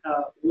 We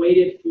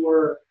waited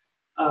for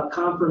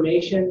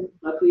confirmation.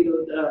 Luckily,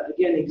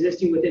 again,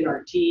 existing within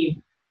our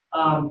team.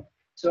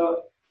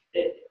 So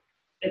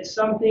it's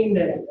something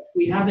that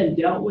we haven't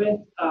dealt with.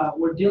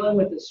 We're dealing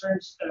with a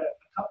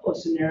couple of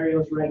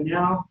scenarios right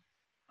now.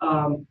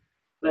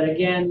 But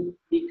again,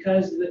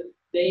 because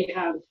they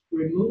have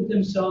removed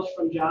themselves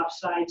from job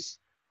sites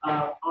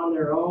on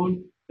their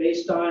own,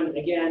 based on,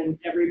 again,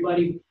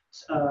 everybody,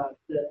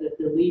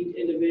 the lead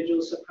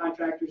individuals,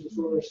 subcontractors, as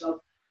well as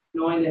yourself,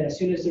 knowing that as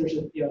soon as there's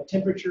a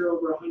temperature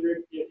over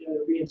 100,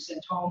 they're being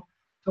sent home.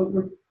 So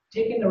we're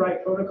taking the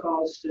right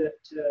protocols to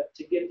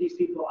get these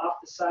people off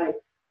the site.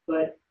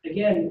 But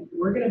again,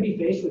 we're going to be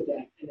faced with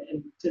that.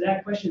 And to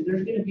that question,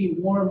 there's going to be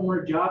more and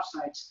more job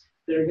sites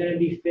that are going to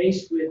be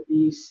faced with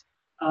these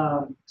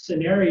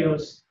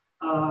scenarios.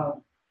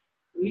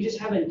 We just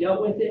haven't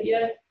dealt with it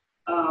yet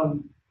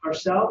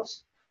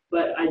ourselves,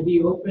 but I'd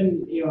be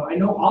open, I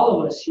know all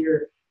of us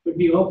here would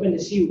be open to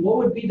see what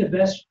would be the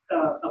best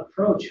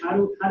approach. How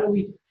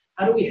do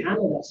how do we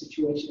handle that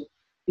situation?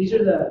 These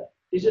are the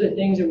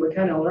things that we're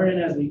kind of learning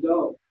as we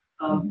go.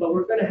 But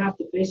we're going to have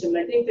to face them.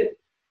 And I think that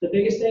the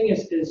biggest thing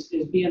is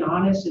being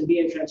honest and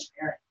being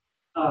transparent.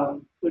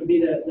 Would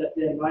be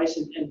the advice,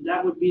 and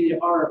that would be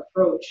our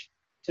approach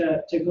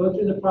to go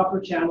through the proper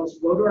channels,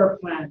 go to our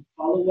plan,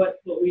 follow what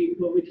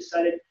we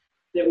decided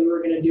that we were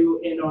going to do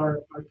in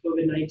our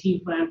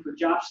COVID-19 plan for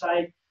job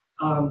site.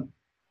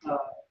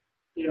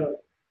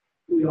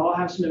 We all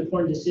have some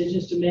important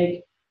decisions to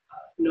make.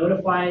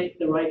 Notify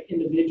the right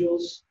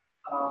individuals,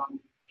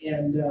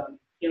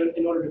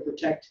 in order to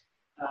protect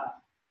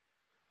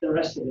the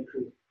rest of the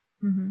crew.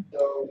 Mm-hmm.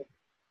 So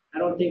I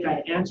don't think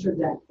I answered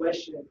that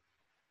question.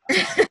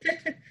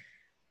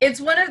 It's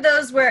one of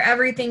those where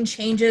everything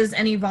changes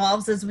and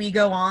evolves as we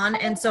go on.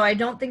 And so I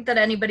don't think that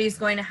anybody's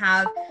going to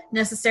have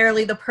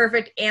necessarily the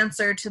perfect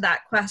answer to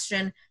that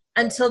question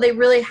until they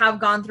really have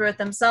gone through it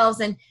themselves.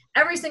 And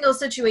every single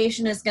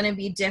situation is going to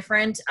be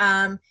different.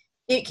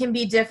 It can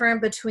be different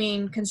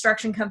between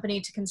construction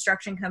company to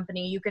construction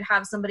company. You could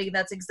have somebody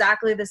that's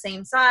exactly the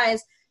same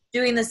size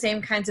doing the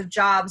same kinds of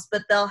jobs,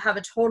 but they'll have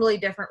a totally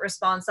different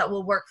response that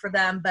will work for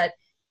them. But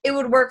it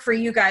would work for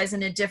you guys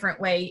in a different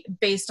way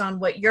based on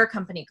what your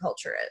company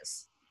culture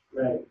is.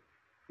 Right.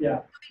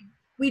 Yeah.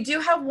 We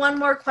do have one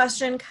more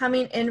question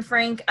coming in,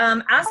 Frank,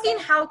 asking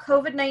how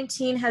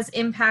COVID-19 has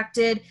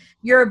impacted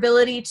your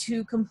ability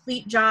to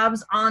complete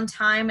jobs on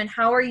time, and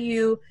how are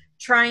you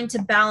trying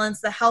to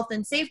balance the health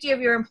and safety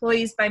of your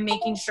employees by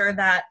making sure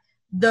that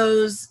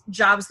those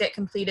jobs get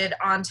completed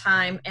on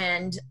time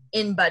and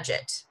in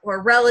budget,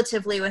 or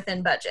relatively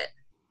within budget?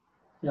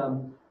 Yeah.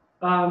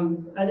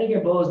 I think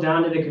it boils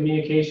down to the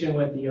communication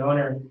with the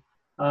owner,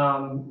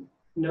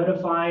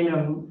 notifying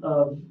them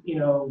of,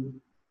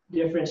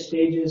 different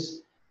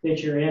stages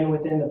that you're in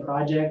within the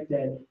project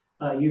that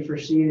you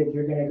foresee that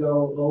you're going to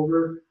go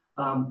over.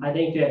 I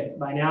think that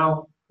by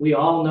now we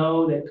all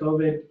know that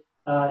COVID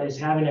is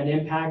having an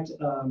impact,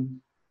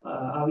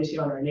 obviously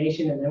on our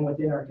nation and then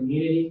within our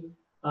community.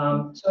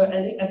 So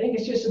I think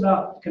it's just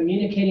about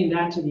communicating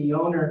that to the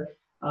owner,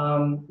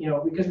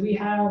 because we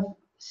have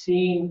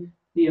seen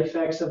the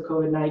effects of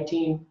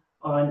COVID-19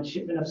 on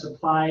shipment of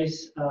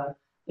supplies,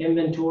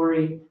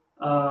 inventory.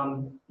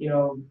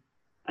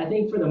 I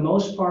think for the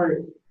most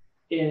part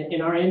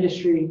in our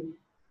industry,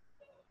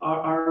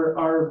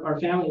 our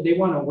family, they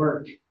want to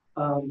work.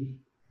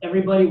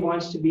 Everybody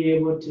wants to be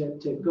able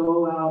to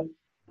go out,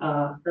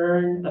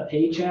 earn a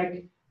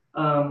paycheck.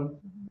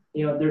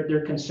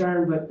 They're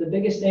concerned, but the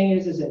biggest thing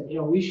is that,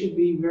 we should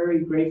be very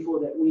grateful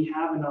that we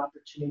have an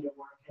opportunity to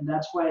work. And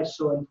that's why it's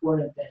so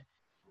important that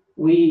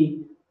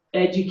we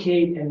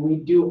educate and we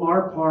do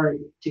our part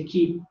to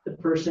keep the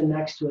person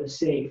next to us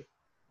safe.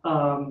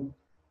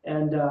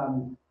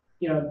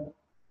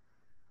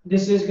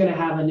 This is going to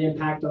have an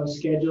impact on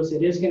schedules.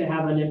 It is going to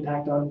have an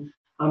impact on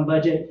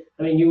budget.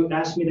 I mean, you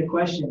asked me the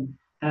question,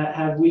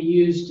 have we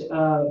used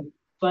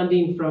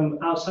funding from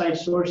outside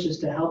sources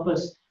to help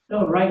us?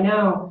 No, right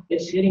now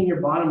it's hitting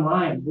your bottom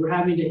line. We're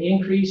having to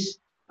increase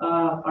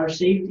our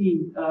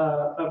safety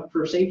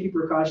for safety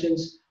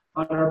precautions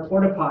on our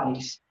porta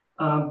potties.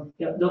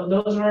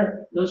 Those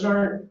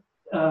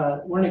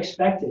weren't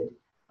expected.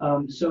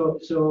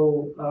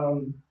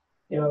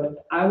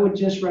 I would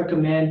just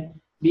recommend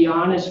be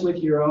honest with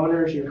your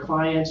owners, your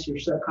clients, your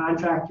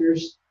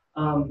subcontractors.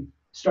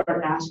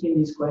 Start asking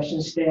these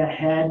questions, stay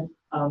ahead,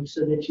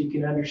 so that you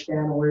can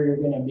understand where you're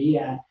going to be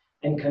at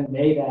and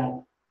convey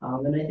that.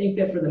 And I think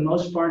that for the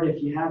most part,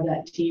 if you have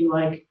that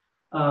team-like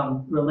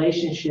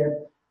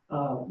relationship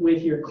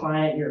with your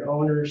client, your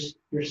owners,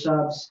 your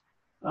subs,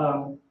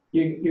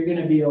 you're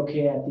going to be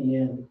okay at the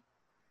end.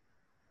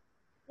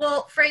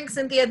 Well, Frank,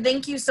 Cynthia,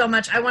 thank you so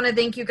much. I want to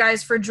thank you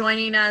guys for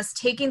joining us,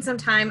 taking some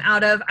time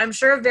out of, I'm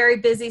sure, a very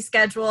busy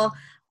schedule,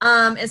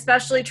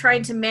 especially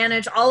trying to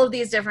manage all of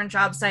these different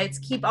job sites,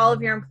 keep all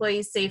of your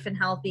employees safe and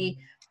healthy.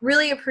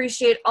 Really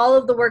appreciate all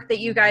of the work that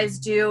you guys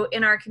do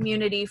in our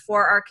community,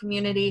 for our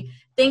community.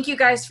 Thank you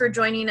guys for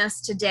joining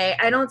us today.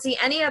 I don't see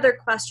any other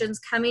questions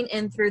coming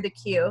in through the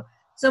queue.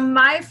 So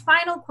my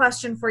final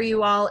question for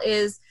you all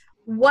is,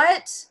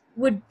 what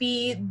would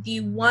be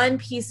the one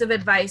piece of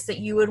advice that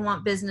you would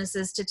want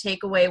businesses to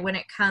take away when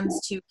it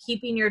comes to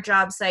keeping your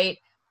job site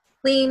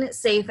clean,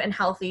 safe, and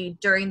healthy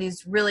during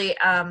these really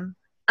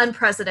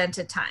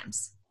unprecedented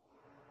times?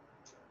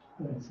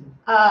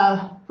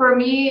 For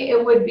me,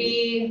 it would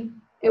be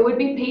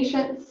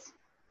patience.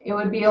 It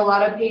would be a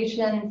lot of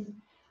patience,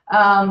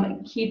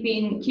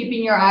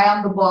 keeping your eye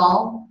on the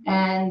ball,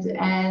 and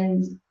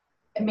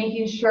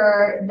making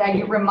sure that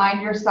you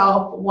remind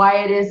yourself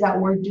why it is that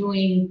we're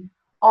doing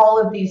all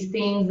of these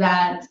things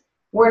that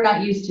we're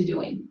not used to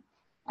doing.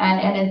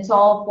 And it's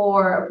all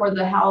for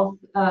the health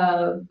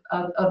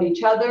of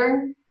each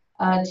other,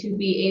 to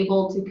be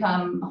able to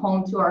come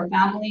home to our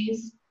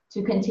families,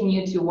 to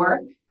continue to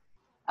work,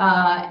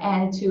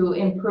 and to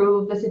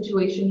improve the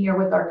situation here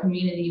with our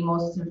community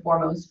most and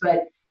foremost.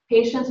 But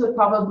patience would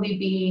probably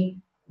be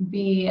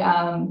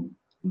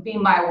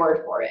my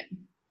word for it.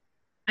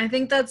 I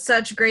think that's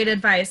such great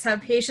advice.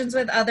 Have patience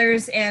with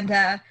others and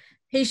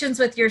Patience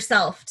with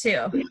yourself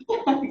too.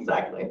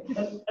 Exactly.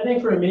 I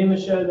think for me,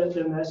 Michelle, that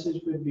the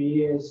message would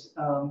be is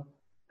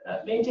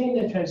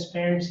maintain the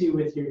transparency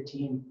with your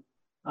team.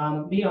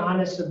 Be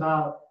honest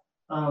about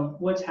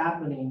what's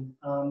happening.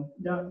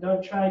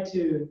 Don't try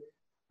to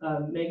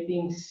make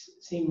things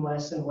seem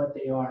less than what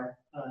they are.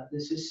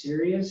 This is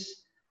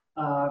serious,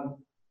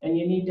 and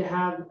you need to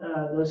have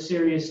those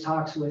serious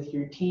talks with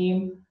your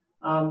team,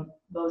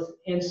 both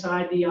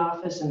inside the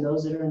office and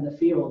those that are in the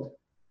field.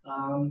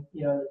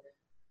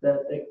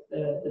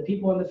 The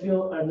people in the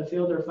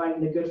field are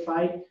fighting the good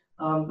fight,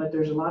 but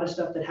there's a lot of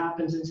stuff that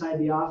happens inside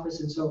the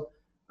office, and so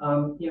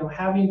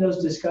having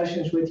those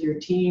discussions with your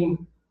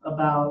team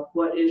about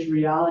what is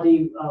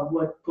reality,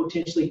 what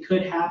potentially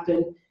could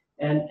happen,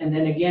 and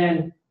then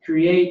again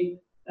create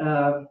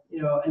an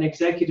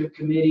executive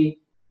committee,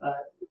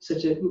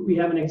 such as we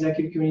have an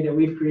executive committee that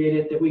we've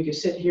created that we could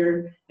sit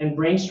here and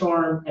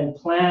brainstorm and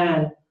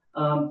plan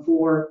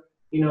for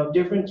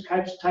different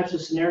types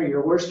of scenario,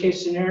 your worst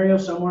case scenario,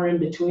 somewhere in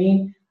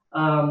between,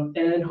 and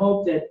then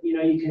hope that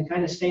you can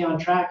kind of stay on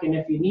track, and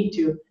if you need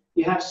to,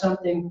 you have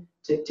something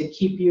to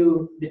keep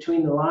you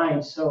between the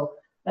lines. So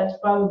that's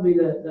probably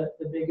the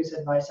biggest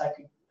advice I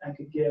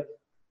could give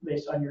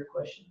based on your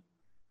question.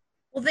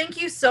 Well,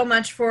 thank you so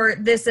much for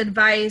this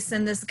advice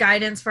and this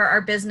guidance for our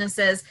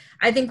businesses.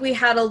 I think we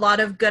had a lot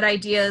of good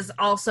ideas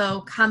also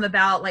come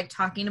about, like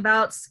talking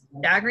about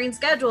staggering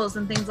schedules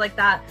and things like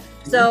that.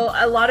 So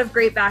a lot of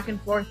great back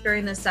and forth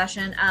during this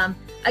session.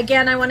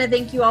 Again, I want to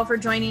thank you all for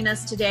joining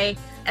us today.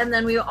 And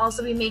then we will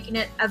also be making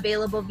it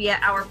available via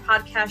our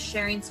podcast,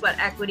 Sharing Sweat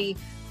Equity.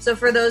 So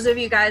for those of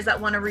you guys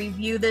that want to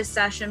review this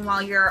session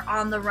while you're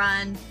on the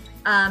run,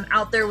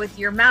 out there with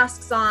your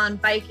masks on,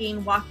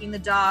 biking, walking the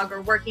dog,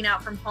 or working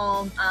out from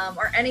home,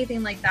 or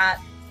anything like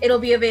that, it'll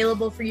be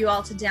available for you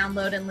all to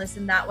download and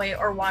listen that way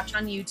or watch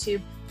on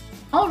YouTube.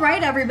 All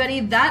right,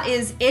 everybody, that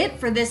is it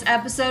for this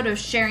episode of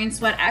Sharing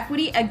Sweat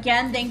Equity.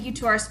 Again, thank you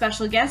to our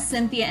special guests,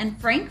 Cynthia and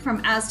Frank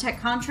from Aztec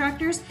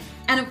Contractors,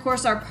 and of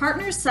course our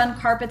partners, Sun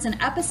Carpets and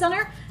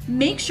Epicenter.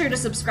 Make sure to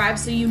subscribe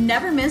so you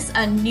never miss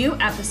a new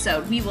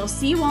episode. We will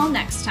see you all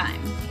next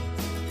time.